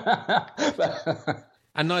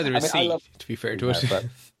 And neither is C, to be fair to it. But,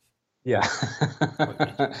 yeah.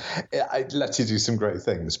 It lets you do some great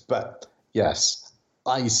things. But yes,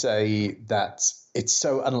 I say that it's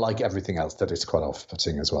so unlike everything else that it's quite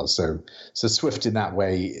off-putting as well. So Swift in that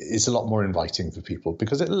way is a lot more inviting for people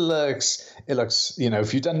because it looks,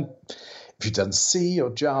 if you've done C or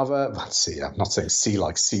Java, well, C, I'm not saying C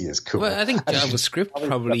like C is cool. Well, I think JavaScript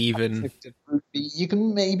probably even... You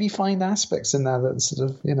can maybe find aspects in there that sort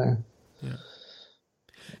of, bit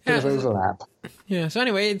of overlap. Yeah, so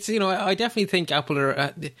anyway, it's, I definitely think Apple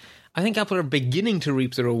are beginning to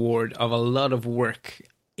reap the reward of a lot of work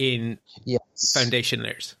in foundation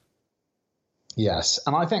layers. Yes,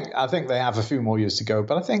 and I think they have a few more years to go,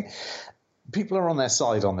 but I think people are on their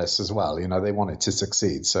side on this as well. They want it to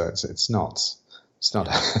succeed, so it's not.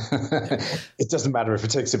 It doesn't matter if it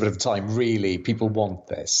takes a bit of time. Really, people want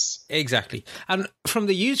this. Exactly, and from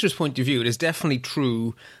the user's point of view, it is definitely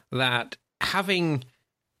true that having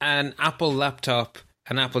an Apple laptop,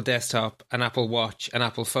 an Apple desktop, an Apple Watch, an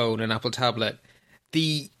Apple phone, an Apple tablet,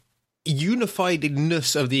 the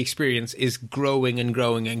unifiedness of the experience is growing and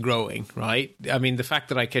growing and growing, right? I mean, the fact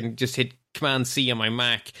that I can just hit Command-C on my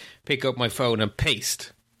Mac, pick up my phone and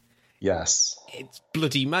paste. Yes. It's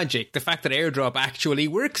bloody magic. The fact that AirDrop actually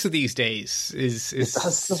works these days is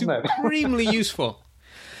supremely useful.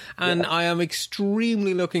 And I am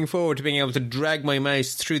extremely looking forward to being able to drag my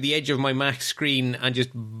mouse through the edge of my Mac screen and just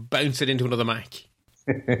bounce it into another Mac.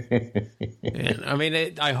 I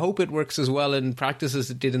mean, I hope it works as well in practice as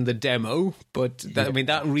it did in the demo, but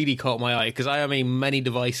that really caught my eye because I am a many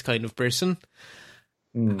device kind of person.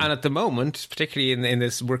 And at the moment, particularly in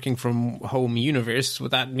this working from home universe,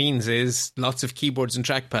 what that means is lots of keyboards and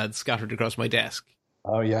trackpads scattered across my desk.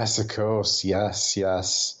 Oh, yes, of course. Yes.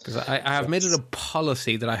 Because I have made it a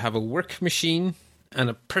policy that I have a work machine and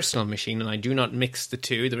a personal machine, and I do not mix the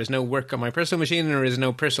two. There is no work on my personal machine, and there is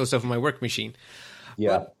no personal stuff on my work machine.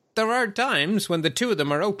 Yeah. But there are times when the two of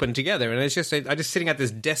them are open together, and it's just I'm just sitting at this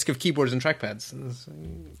desk of keyboards and trackpads.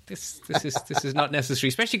 And this is not necessary,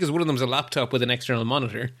 especially because one of them is a laptop with an external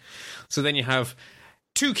monitor. So then you have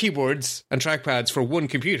two keyboards and trackpads for one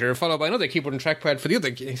computer, followed by another keyboard and trackpad for the other.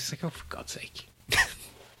 It's like, oh, for God's sake.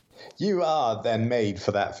 You are then made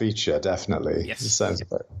for that feature, definitely. Yes. It sounds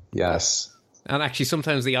like, yes. And actually,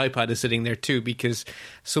 sometimes the iPad is sitting there too, because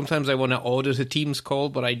sometimes I want to audit a Teams call,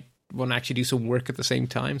 but I want to actually do some work at the same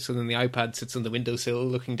time. So then the iPad sits on the windowsill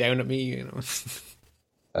looking down at me,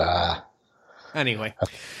 Anyway,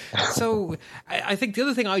 so I think the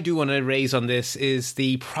other thing I do want to raise on this is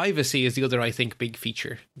the privacy is the other, I think, big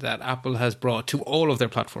feature that Apple has brought to all of their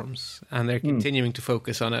platforms, and they're continuing to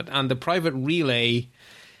focus on it. And the private relay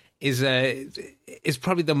is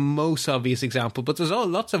probably the most obvious example, but there's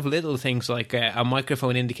lots of little things like a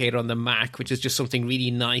microphone indicator on the Mac, which is just something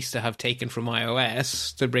really nice to have taken from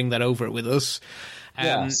iOS to bring that over with us.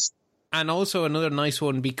 Yes. And also another nice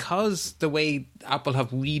one, because the way Apple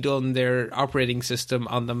have redone their operating system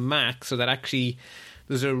on the Mac, so that actually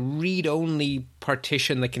there's a read-only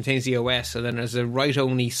partition that contains the OS, and then there's a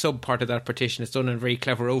write-only sub-part of that partition. It's done in a very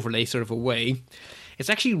clever overlay sort of a way. It's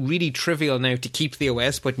actually really trivial now to keep the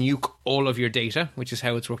OS but nuke all of your data, which is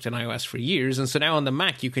how it's worked on iOS for years. And so now on the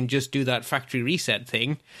Mac, you can just do that factory reset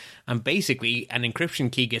thing, and basically an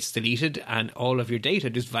encryption key gets deleted and all of your data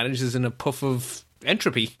just vanishes in a puff of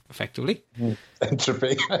entropy, effectively.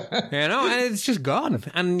 Entropy. And it's just gone.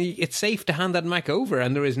 And it's safe to hand that Mac over,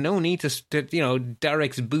 and there is no need to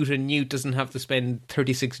DirectX boot and Newt doesn't have to spend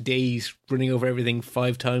 36 days running over everything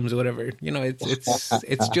 5 times or whatever.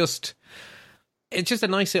 It's just a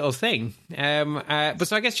nice little thing. But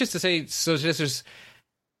so I guess just to say, so there's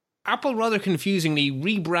Apple rather confusingly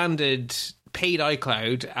rebranded paid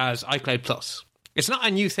iCloud as iCloud Plus. It's not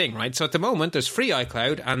a new thing, right? So at the moment, there's free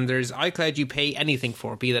iCloud, and there's iCloud you pay anything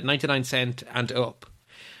for, be that 99 cent and up.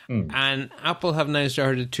 And Apple have now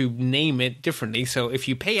started to name it differently. So if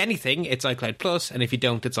you pay anything, it's iCloud Plus, and if you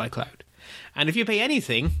don't, it's iCloud. And if you pay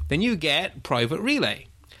anything, then you get Private Relay.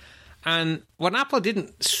 And what Apple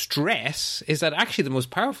didn't stress is that actually the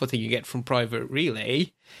most powerful thing you get from Private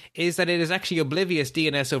Relay is that it is actually oblivious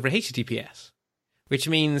DNS over HTTPS, which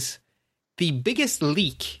means the biggest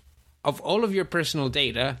leak of all of your personal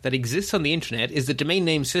data that exists on the internet is the domain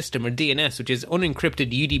name system, or DNS, which is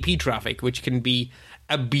unencrypted UDP traffic, which can be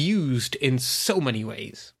abused in so many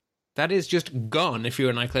ways. That is just gone if you're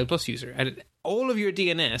an iCloud Plus user. And all of your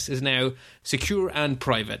DNS is now secure and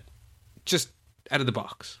private, just out of the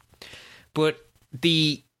box. But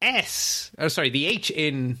the H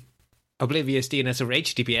in Oblivious DNS over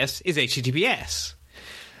HTTPS is HTTPS.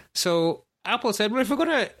 So Apple said, well, if we're going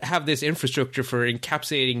to have this infrastructure for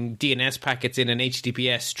encapsulating DNS packets in an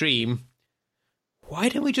HTTPS stream, why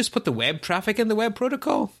don't we just put the web traffic in the web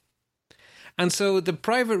protocol? And so the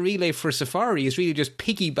private relay for Safari is really just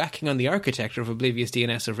piggybacking on the architecture of Oblivious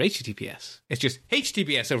DNS over HTTPS. It's just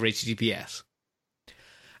HTTPS over HTTPS.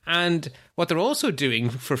 And what they're also doing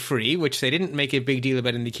for free, which they didn't make a big deal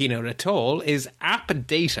about in the keynote at all, is app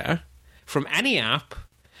data from any app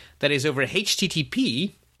that is over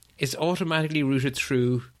HTTP is automatically routed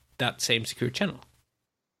through that same secure channel.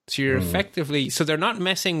 So you're effectively... So they're not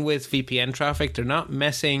messing with VPN traffic. They're not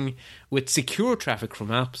messing with secure traffic from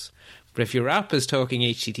apps. But if your app is talking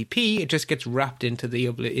HTTP, it just gets wrapped into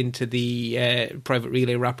the private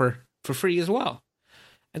relay wrapper for free as well.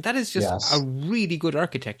 And that is just a really good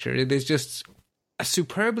architecture. It is just a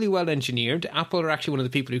superbly well engineered. Apple are actually one of the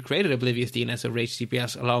people who created Oblivious DNS over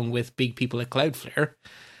HTTPS, along with big people at Cloudflare.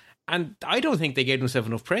 And I don't think they gave themselves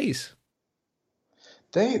enough praise.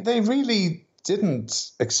 They really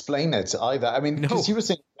didn't explain it either. I mean, because you were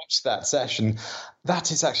saying watch that session.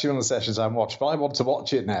 That is actually one of the sessions I watched, but I want to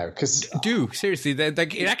watch it now. Seriously,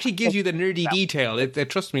 it actually gives you the nerdy detail.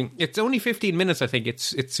 Trust me, it's only 15 minutes. I think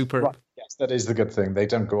it's superb. Right. Yes, that is the good thing. They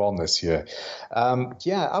don't go on this year. I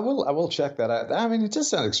will check that out. I mean, it does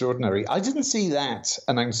sound extraordinary. I didn't see that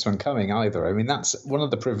announcement coming either. I mean, that's one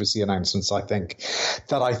of the privacy announcements I think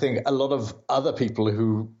a lot of other people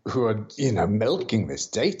who are milking this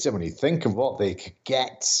data, when you think of what they could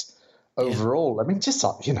get overall. I mean, just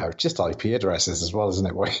IP addresses as well, isn't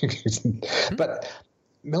it? But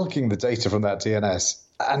milking the data from that DNS,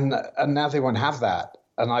 and now they won't have that.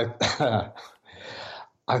 And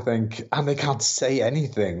I think, and they can't say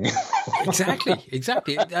anything.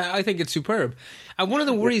 Exactly. I think it's superb. And one of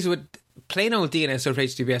the worries with plain old DNS over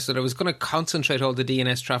HTTPS that I was going to concentrate all the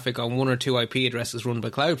DNS traffic on one or two IP addresses run by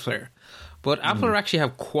Cloudflare. But Apple actually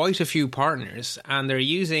have quite a few partners, and they're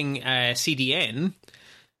using CDN.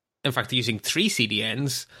 In fact, they're using 3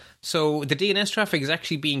 CDNs. So the DNS traffic is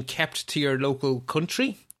actually being kept to your local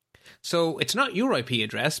country. So it's not your IP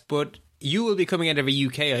address, but you will be coming out of a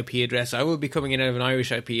UK IP address. I will be coming out of an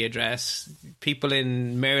Irish IP address. People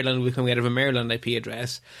in Maryland will be coming out of a Maryland IP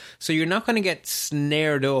address. So you're not going to get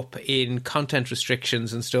snared up in content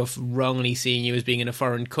restrictions and stuff, wrongly seeing you as being in a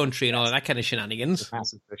foreign country and all of that kind of shenanigans. It's a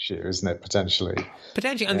massive issue, isn't it, potentially?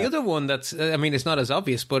 And the other one that's, it's not as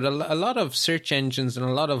obvious, but a lot of search engines and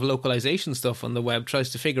a lot of localization stuff on the web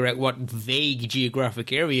tries to figure out what vague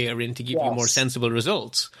geographic area you're in to give you more sensible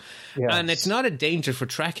results. Yes. And it's not a danger for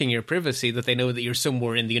tracking your privacy that they know that you're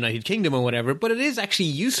somewhere in the United Kingdom or whatever, but it is actually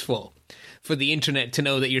useful for the internet to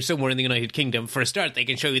know that you're somewhere in the United Kingdom. For a start, they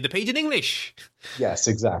can show you the page in English. Yes,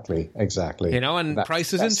 exactly. And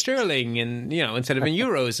prices in sterling and, instead of in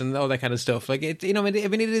euros and all that kind of stuff. Like, it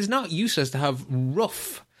is not useless to have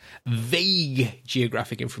rough, vague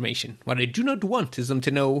geographic information. What I do not want is them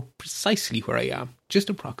to know precisely where I am, just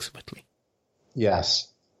approximately.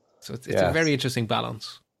 Yes. So it's a very interesting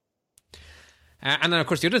balance. And then, of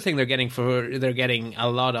course, the other thing they're getting a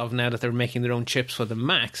lot of now that they're making their own chips for the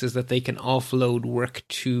Macs is that they can offload work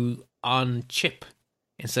to on-chip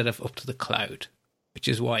instead of up to the cloud, which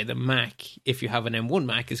is why the Mac, if you have an M1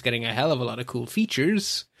 Mac, is getting a hell of a lot of cool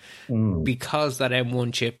features because that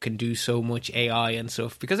M1 chip can do so much AI and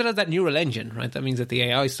stuff. Because it has that neural engine, right? That means that the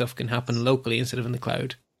AI stuff can happen locally instead of in the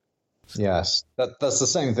cloud. Yes, that's the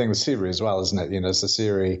same thing with Siri as well, isn't it? It's a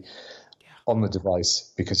Siri on the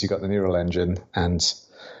device because you got the neural engine, and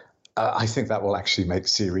I think that will actually make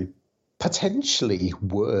Siri potentially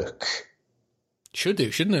work. Should do,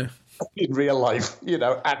 shouldn't it? In real life,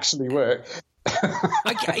 actually work.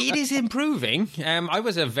 It is improving. I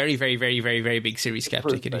was a very, very, very, very, very big Siri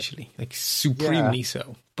skeptic initially, like supremely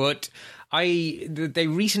so. But they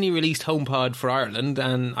recently released HomePod for Ireland,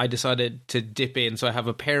 and I decided to dip in. So I have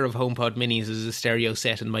a pair of HomePod Minis as a stereo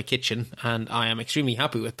set in my kitchen, and I am extremely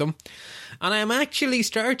happy with them. And I am actually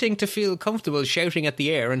starting to feel comfortable shouting at the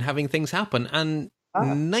air and having things happen. And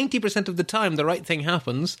 90% of the time, the right thing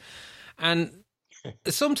happens. And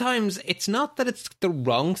sometimes it's not that it's the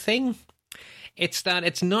wrong thing. It's that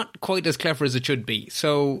it's not quite as clever as it should be.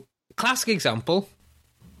 So, classic example,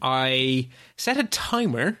 I set a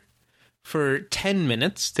timer for 10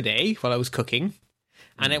 minutes today while I was cooking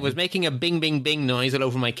and it was making a bing, bing, bing noise all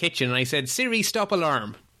over my kitchen. And I said, Siri, stop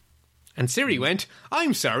alarm. And Siri went,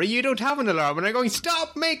 I'm sorry, you don't have an alarm. And I'm going,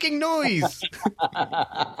 stop making noise.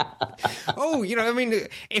 Oh,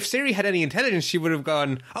 if Siri had any intelligence, she would have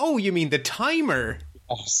gone, oh, you mean the timer?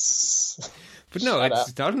 Yes. But no,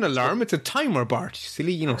 it's not an alarm, it's a timer, Bart.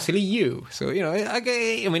 Silly you. So,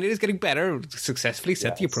 it is getting better. Successfully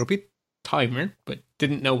set the appropriate timer, but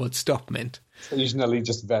didn't know what stop meant. Occasionally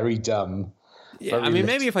just very dumb. Yeah,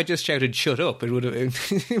 maybe if I just shouted shut up, it would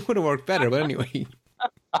have worked better, but anyway.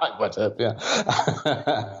 I would have, yeah.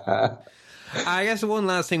 I guess the one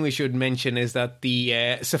last thing we should mention is that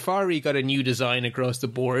the Safari got a new design across the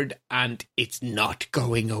board, and it's not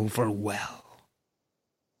going over well.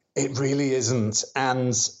 It really isn't.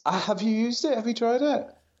 And have you used it? Have you tried it?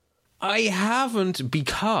 I haven't,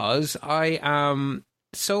 because I am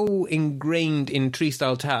so ingrained in Tree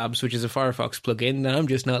Style Tabs, which is a Firefox plugin, that I'm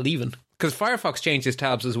just not leaving. Because Firefox changed its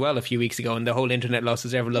tabs as well a few weeks ago, and the whole internet lost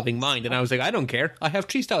its ever-loving mind. And I was like, I don't care. I have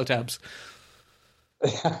Tree Style Tabs.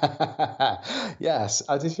 Yes,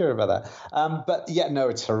 I did hear about that. But yeah, no,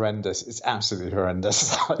 it's horrendous. It's absolutely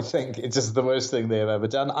horrendous. I think it's just the worst thing they've ever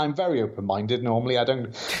done. I'm very open-minded normally. I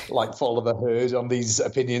don't follow the herd on these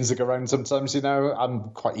opinions that go around sometimes, I'm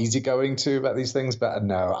quite easygoing too about these things. But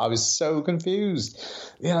no, I was so confused.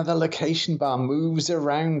 The location bar moves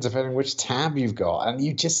around depending which tab you've got, and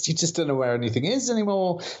you just don't know where anything is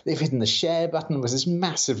anymore. They've hidden the share button, which is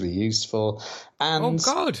massively useful. And oh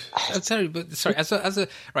God, sorry.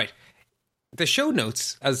 Right. The show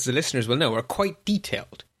notes, as the listeners will know, are quite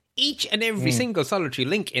detailed. Each and every single solitary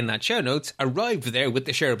link in that show notes arrived there with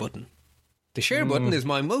the share button. The share button is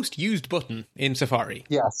my most used button in Safari.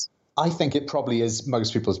 Yes. I think it probably is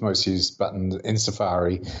most people's most used button in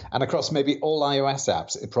Safari. And across maybe all iOS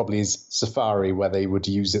apps, it probably is Safari where they would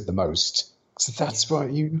use it the most. So that's where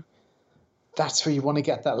you want to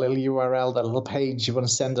get that little URL, that little page. You want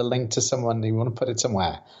to send a link to someone. You want to put it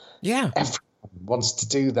somewhere. Yeah. Everyone wants to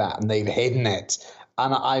do that, and they've hidden it.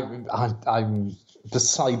 And I'm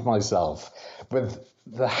beside myself with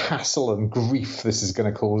the hassle and grief this is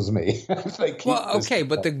going to cause me.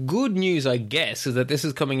 But the good news, I guess, is that this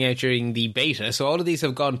is coming out during the beta. So all of these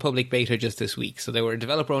have gone public beta just this week. So they were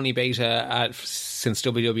developer-only beta since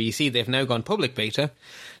WWDC. They've now gone public beta.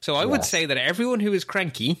 So I would say that everyone who is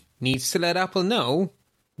cranky needs to let Apple know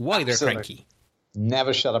why they're cranky.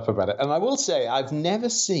 Never shut up about it. And I will say, I've never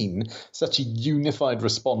seen such a unified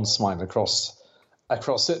response, mine, across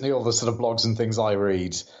certainly all the sort of blogs and things I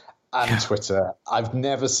read and Twitter. I've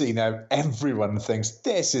never seen how everyone thinks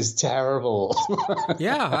this is terrible.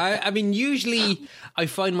 Yeah, usually I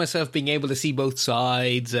find myself being able to see both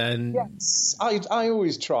sides, and yes, I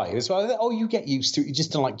always try as well. Oh, you get used to it. You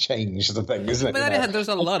just don't change the thing, isn't it? But there's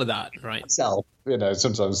a lot of that, right? Myself,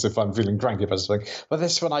 sometimes if I'm feeling cranky about something, but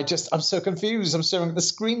this one I'm so confused. I'm staring at the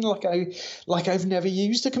screen like I've never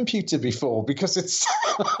used a computer before because it's.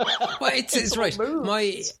 Well, it's right.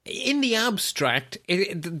 In the abstract,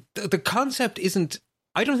 the concept isn't.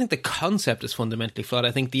 I don't think the concept is fundamentally flawed.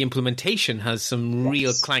 I think the implementation has some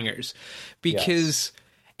real clangers, because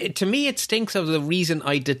to me it stinks of the reason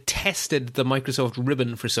I detested the Microsoft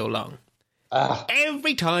ribbon for so long.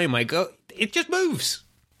 Every time I go, it just moves.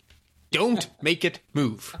 Don't make it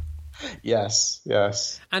move. Yes.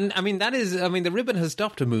 And the ribbon has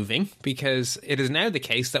stopped moving, because it is now the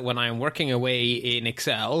case that when I am working away in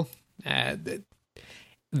Excel,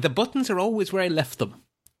 the buttons are always where I left them,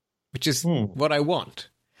 which is what I want.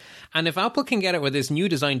 And if Apple can get it where this new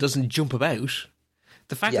design doesn't jump about,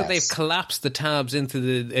 the fact that they've collapsed the tabs into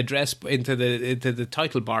the address, into the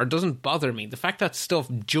title bar, doesn't bother me. The fact that stuff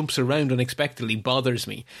jumps around unexpectedly bothers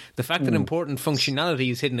me. The fact that important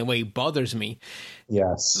functionality is hidden away bothers me.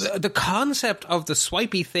 Yes. The concept of the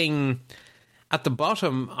swipey thing at the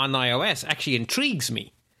bottom on iOS actually intrigues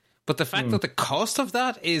me. But the fact that the cost of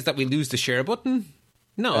that is that we lose the share button?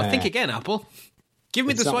 No, think again, Apple. Give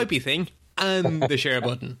me the swipey thing and the share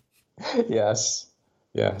button. Yes.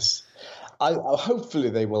 Hopefully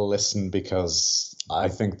they will listen, because I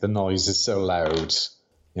think the noise is so loud,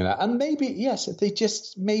 and maybe they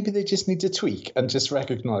just need to tweak and just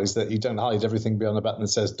recognize that you don't hide everything beyond a button that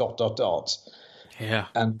says ... Yeah.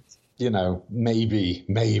 And, maybe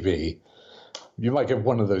you might get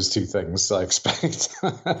one of those two things, I expect.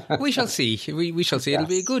 We shall see. We shall see. It'll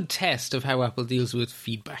be a good test of how Apple deals with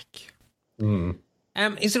feedback.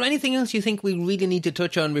 Is there anything else you think we really need to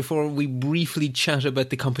touch on before we briefly chat about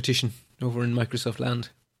the competition over in Microsoft land?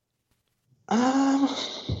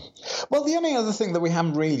 Well, the only other thing that we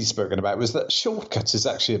haven't really spoken about was that Shortcuts is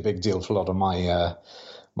actually a big deal for a lot of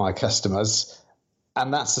my customers,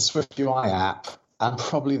 and that's the SwiftUI app. and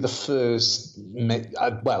probably the first,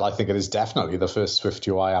 well, I think it is definitely the first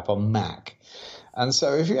SwiftUI app on Mac. And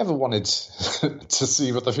so if you ever wanted to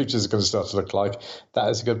see what the future is going to start to look like, that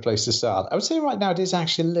is a good place to start. I would say right now it is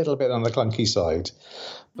actually a little bit on the clunky side,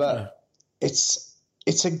 but it's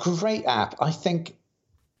a great app. I think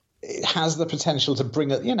it has the potential to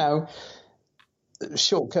bring it,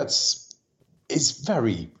 shortcuts is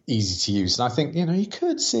very easy to use. And I think, you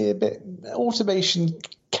could see a bit automation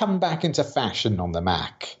come back into fashion on the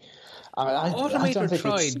Mac. Automator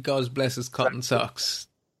tried, God bless his cotton socks.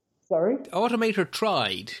 Sorry? Automator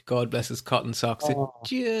tried, God bless his cotton socks. It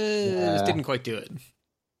just didn't quite do it.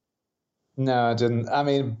 No, I didn't. I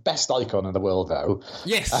mean, best icon in the world, though.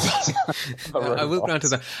 Yes. I will grant to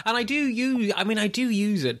that. And I do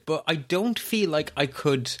use it, but I don't feel like I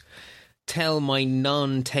could tell my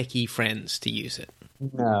non-techie friends to use it.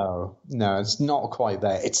 No, it's not quite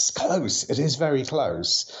there. It's close. It is very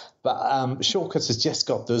close. But Shortcuts has just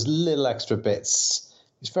got those little extra bits.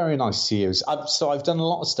 It's very nice to use. I've done a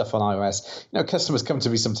lot of stuff on iOS. Customers come to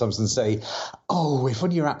me sometimes and say, "Oh, if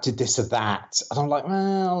only your app did this or that," and I'm like,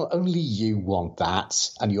 "Well, only you want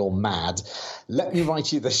that, and you're mad. Let me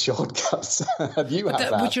write you the shortcuts, and you have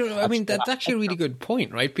that." That's actually a really good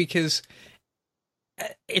point, right? Because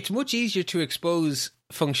it's much easier to expose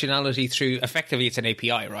functionality through, effectively it's an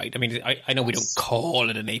API, right? I mean, I know we don't call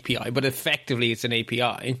it an API, but effectively it's an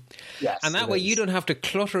API. Yes, and that way you don't have to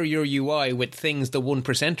clutter your UI with things the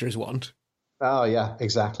 1%ers want. Oh, yeah,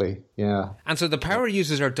 exactly. Yeah. And so the power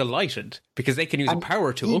users are delighted because they can use a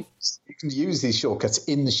power tool. You can use these shortcuts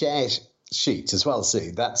in the share sheet as well.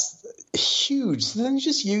 See, that's huge. So then you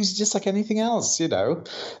just use it just like anything else,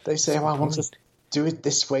 They say, "Oh, I want to do it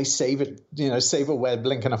this way, save it, save a web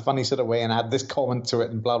link in a funny sort of way and add this comment to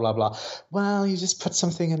it and blah, blah, blah." Well, you just put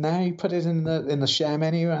something in there, you put it in the share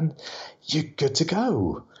menu and you're good to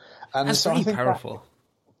go. And that's very powerful.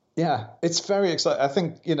 It's very exciting. I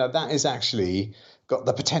think, that is actually got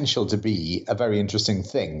the potential to be a very interesting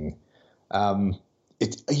thing.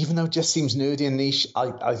 Even though it just seems nerdy and niche,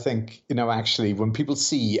 I think, actually when people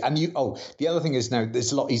see, the other thing is now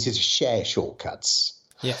it's a lot easier to share shortcuts.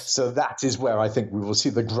 Yes. So that is where I think we will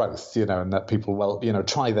see the growth, and that people,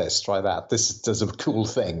 try this, try that. This does a cool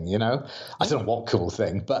thing, I don't know what cool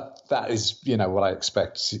thing, but that is, what I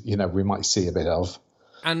expect, we might see a bit of.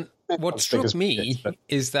 And what struck me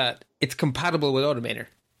is that it's compatible with Automator.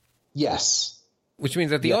 Yes. Which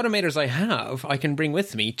means that the automators I have, I can bring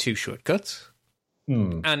with me to Shortcuts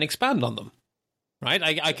and expand on them, right?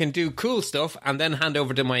 I can do cool stuff and then hand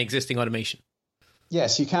over to my existing automation.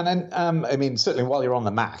 Yes, you can. And certainly while you're on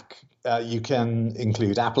the Mac, you can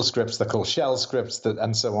include Apple scripts, they're called shell scripts,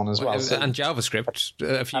 and so on as well. And JavaScript.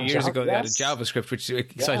 A few years ago, they added JavaScript, which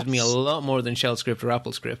excited me a lot more than shell script or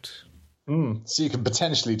Apple script. So you can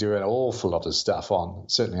potentially do an awful lot of stuff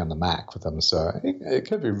certainly on the Mac with them. So it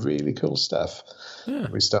could be really cool stuff. Yeah.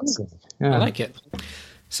 We start seeing. I like it.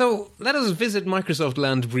 So let us visit Microsoft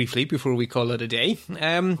land briefly before we call it a day.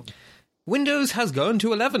 Windows has gone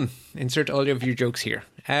to 11. Insert all of your jokes here.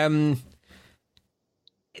 It's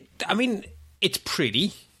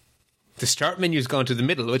pretty. The start menu's gone to the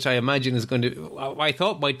middle, which I imagine is going to, I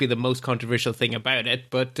thought might be the most controversial thing about it.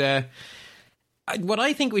 But what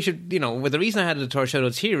I think we should, the reason I had it to our show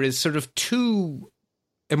notes here is sort of two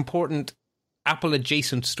important Apple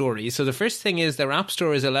adjacent stories. So the first thing is their App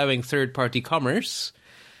Store is allowing third-party commerce.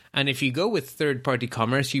 And if you go with third-party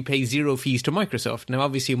commerce, you pay zero fees to Microsoft. Now,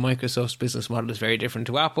 obviously, Microsoft's business model is very different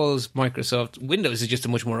to Apple's. Windows is just a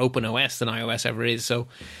much more open OS than iOS ever is. So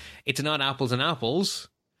it's not apples and apples.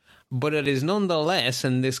 But it is nonetheless,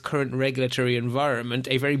 in this current regulatory environment,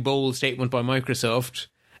 a very bold statement by Microsoft.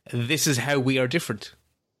 This is how we are different.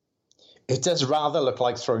 It does rather look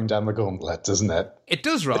like throwing down the gauntlet, doesn't it? It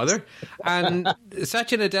does rather. And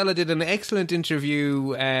Satya Nadella did an excellent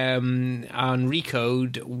interview on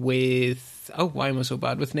Recode with... Oh, why am I so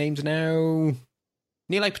bad with names now?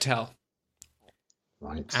 Nilay Patel.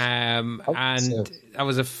 Right. And that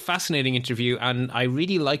was a fascinating interview, and I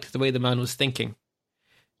really liked the way the man was thinking.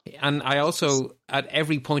 And I also, at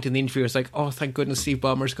every point in the interview, I was like, oh, thank goodness Steve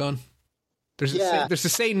Ballmer's gone. There's a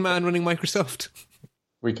sane man running Microsoft.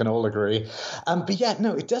 We can all agree. But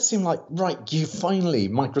it does seem like,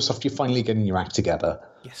 Microsoft, you're finally getting your act together.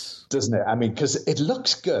 Yes. Doesn't it? I mean, because it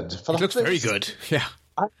looks good. It looks very good, yeah.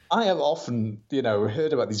 I have often,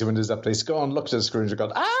 heard about these Windows updates, go on, look at the screen and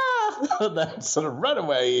go, ah! And then sort of run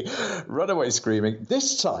away screaming.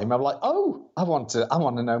 This time, I'm like, oh, I want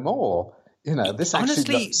to know more. This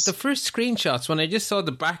honestly, looks... the first screenshots, when I just saw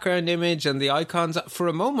the background image and the icons, for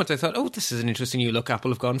a moment I thought, oh, this is an interesting new look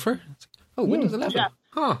Apple have gone for. Oh, Windows 11.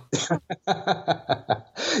 Huh.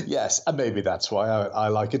 Yes, and maybe that's why I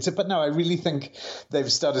like it. But no, I really think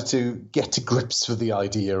they've started to get to grips with the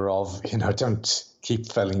idea of, don't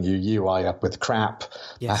keep filling your UI up with crap.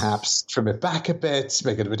 Yes. Perhaps trim it back a bit,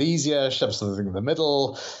 make it a bit easier, shove something in the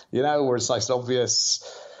middle, where it's nice and obvious.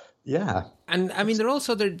 Yeah. And I mean,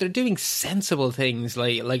 they're doing sensible things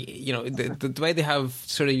like the way they have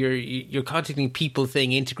sort of your contacting people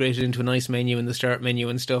thing integrated into a nice menu in the start menu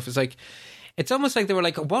and stuff. It's almost like they were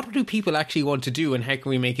like, what do people actually want to do and how can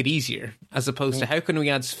we make it easier? As opposed to how can we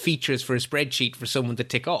add features for a spreadsheet for someone to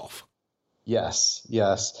tick off? Yes.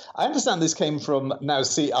 I understand this came from, now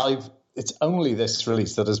see, it's only this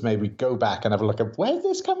release that has made me go back and have a look at where did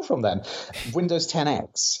this come from then? Windows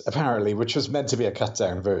 10X, apparently, which was meant to be a cut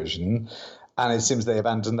down version. And it seems they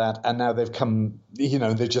abandoned that. And now they've come,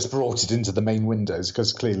 they've just brought it into the main Windows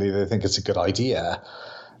because clearly they think it's a good idea.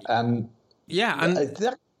 And yeah, and that's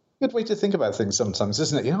a good way to think about things sometimes,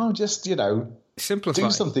 isn't it? Just, simplify.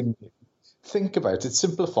 Do something, think about it,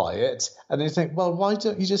 simplify it. And then you think, well, why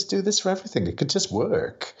don't you just do this for everything? It could just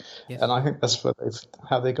work. Yes. And I think that's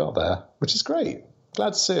how they got there, which is great.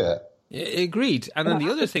 Glad to see it. Agreed. And then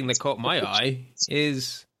the other thing that caught my eye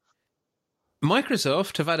is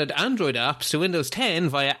Microsoft have added Android apps to Windows 10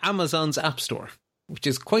 via Amazon's App Store, which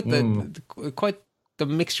is quite the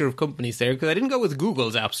mixture of companies there. Because I didn't go with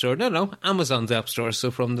Google's App Store. No, Amazon's App Store.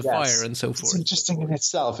 So from the Fire and so forth. It's interesting in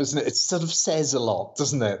itself, isn't it? It sort of says a lot,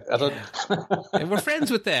 doesn't it? And we're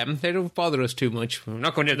friends with them. They don't bother us too much. We're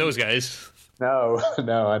not going near those guys. No,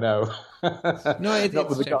 I know. No, not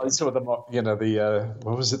with the guys who are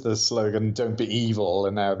what was it, the slogan, don't be evil,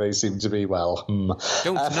 and now they seem to be, Don't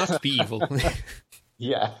not be evil.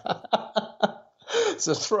 Yeah.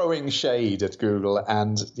 So throwing shade at Google,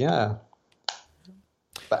 and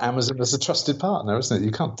but Amazon is a trusted partner, isn't it?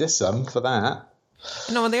 You can't diss them for that.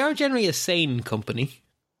 No, and they are generally a sane company.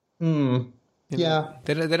 Yeah.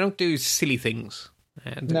 They don't do silly things.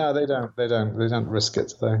 No, they don't. They don't risk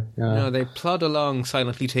it, though. Yeah. No, they plod along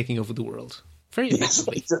silently taking over the world. Very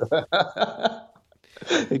effectively.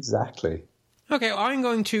 Exactly. Okay, I'm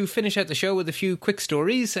going to finish out the show with a few quick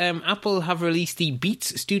stories. Apple have released the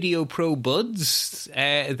Beats Studio Pro Buds.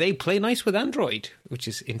 They play nice with Android, which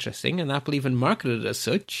is interesting, and Apple even marketed it as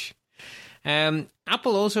such.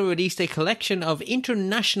 Apple also released a collection of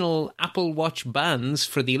international Apple Watch bands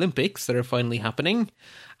for the Olympics that are finally happening.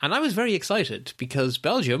 And I was very excited because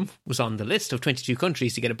Belgium was on the list of 22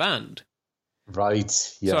 countries to get a band. Right,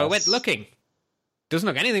 yes. So I went looking. Doesn't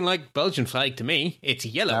look anything like Belgian flag to me. It's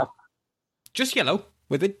yellow. Yeah. Just yellow,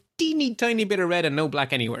 with a teeny tiny bit of red and no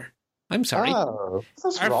black anywhere. I'm sorry. Oh,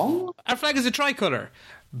 that's wrong. Our flag is a tricolour.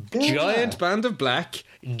 Yeah. Giant band of black,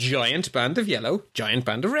 giant band of yellow, giant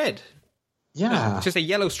band of red. Yeah. No, it's just a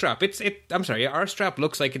yellow strap. I'm sorry, our strap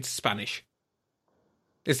looks like it's Spanish.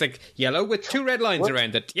 It's like yellow with two red lines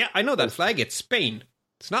around it. Yeah, I know that flag. It's Spain.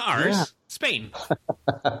 It's not ours. Yeah. Spain.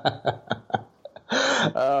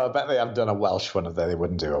 I bet they haven't done a Welsh one. They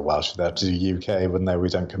wouldn't do a Welsh. They'd do UK, wouldn't they? We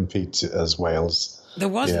don't compete as Wales.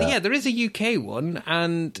 There is a UK one,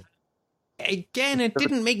 and again, it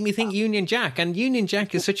didn't make me think Union Jack. And Union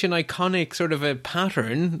Jack is such an iconic sort of a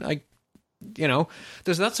pattern.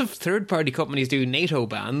 There's lots of third-party companies do NATO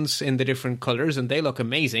bands in the different colours, and they look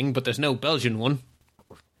amazing. But there's no Belgian one.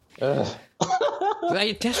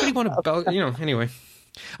 I desperately want to, anyway.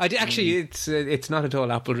 I did, actually, it's not at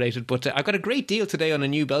all Apple rated, but I got a great deal today on a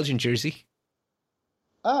new Belgian jersey.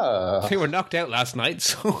 Oh. They were knocked out last night,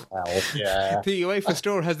 so yeah. The UEFA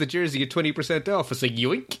store has the jersey at 20% off. It's like,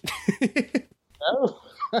 yoink. Oh.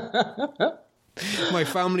 My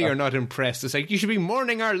family are not impressed. It's like, you should be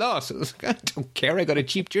mourning our loss. I was like, I don't care, I got a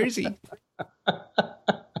cheap jersey.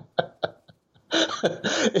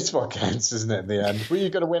 It's what counts, isn't it, in the end? Were you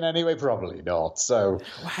going to win anyway? Probably not. So,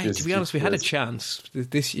 to be honest, we had a chance.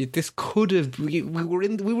 This could have. We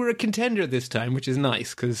were a contender this time, which is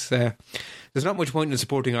nice because there's not much point in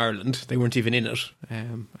supporting Ireland. They weren't even in it,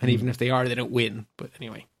 and even if they are, they don't win. But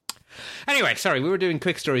anyway, sorry, we were doing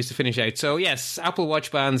quick stories to finish out. So yes, Apple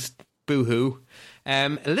Watch bands, boo-hoo.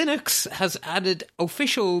 Linux has added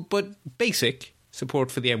official but basic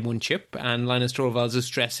support for the M1 chip, and Linus Torvalds is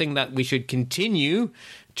stressing that we should continue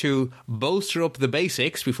to bolster up the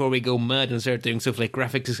basics before we go mad and start doing stuff like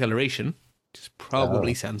graphics acceleration, which is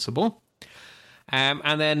probably sensible.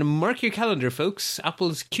 And then mark your calendar, folks.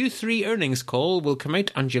 Apple's Q3 earnings call will come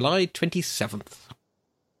out on July 27th.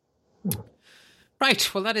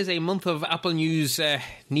 Right, well, that is a month of Apple news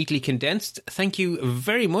neatly condensed. Thank you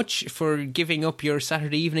very much for giving up your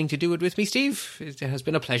Saturday evening to do it with me, Steve. It has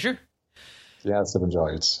been a pleasure. Yes, I've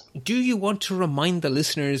enjoyed. Do you want to remind the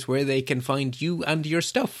listeners where they can find you and your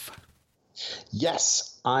stuff?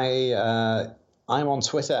 Yes, I'm on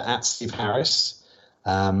Twitter at Steve Harris.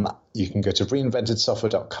 You can go to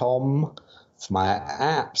reinventedsoftware.com for my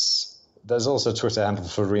apps. There's also a Twitter handle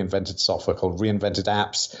for Reinvented Software called Reinvented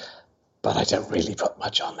Apps, but I don't really put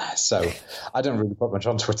much on there. So I don't really put much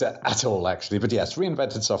on Twitter at all, actually. But yes,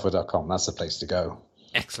 reinventedsoftware.com, that's the place to go.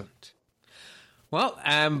 Excellent. Well,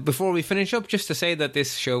 before we finish up, just to say that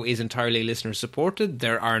this show is entirely listener supported.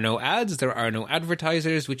 There are no ads, there are no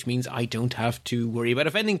advertisers, which means I don't have to worry about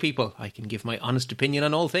offending people. I can give my honest opinion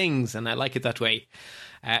on all things, and I like it that way.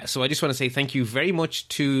 So I just want to say thank you very much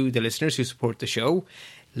to the listeners who support the show.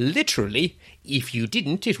 Literally, if you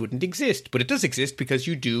didn't, it wouldn't exist. But it does exist because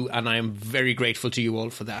you do, and I am very grateful to you all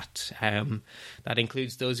for that. That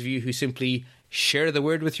includes those of you who simply share the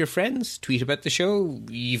word with your friends, tweet about the show,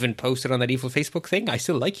 even post it on that evil Facebook thing. I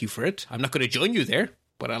still like you for it. I'm not going to join you there,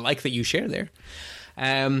 but I like that you share there.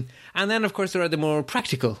 And then, of course, there are the more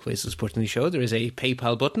practical ways of supporting the show. There is a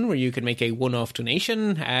PayPal button where you can make a one-off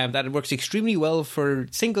donation. That works extremely well for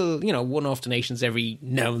single, one-off donations every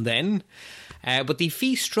now and then. But the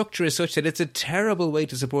fee structure is such that it's a terrible way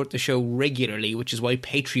to support the show regularly, which is why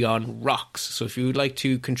Patreon rocks. So if you would like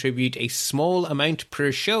to contribute a small amount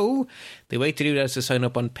per show, the way to do that is to sign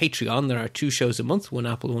up on Patreon. There are 2 shows a month, one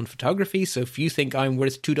Apple, one photography. So if you think I'm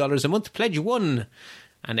worth $2 a month, pledge 1,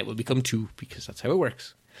 and it will become 2, because that's how it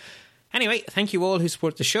works. Anyway, thank you all who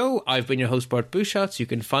support the show. I've been your host, Bart Busschots. You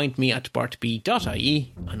can find me at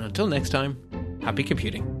bartb.ie. And until next time, happy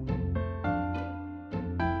computing.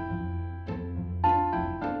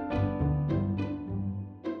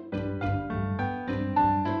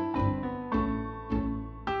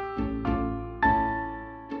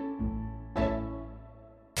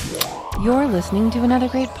 You're listening to another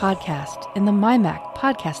great podcast in the MyMac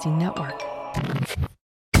Podcasting Network.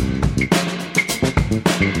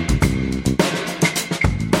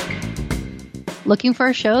 Looking for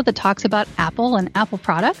a show that talks about Apple and Apple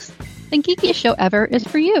products? Then Geekiest Show Ever is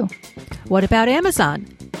for you. What about Amazon?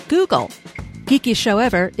 Google? Geekiest Show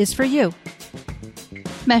Ever is for you.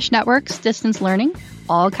 Mesh networks, distance learning,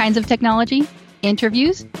 all kinds of technology,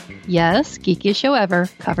 interviews. Yes, Geekiest Show Ever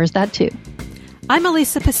covers that too. I'm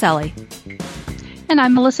Elisa Pacelli. And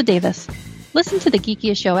I'm Melissa Davis. Listen to the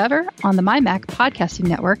Geekiest Show Ever on the MyMac Podcasting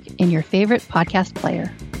Network in your favorite podcast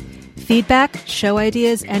player. Feedback, show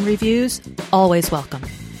ideas, and reviews, always welcome.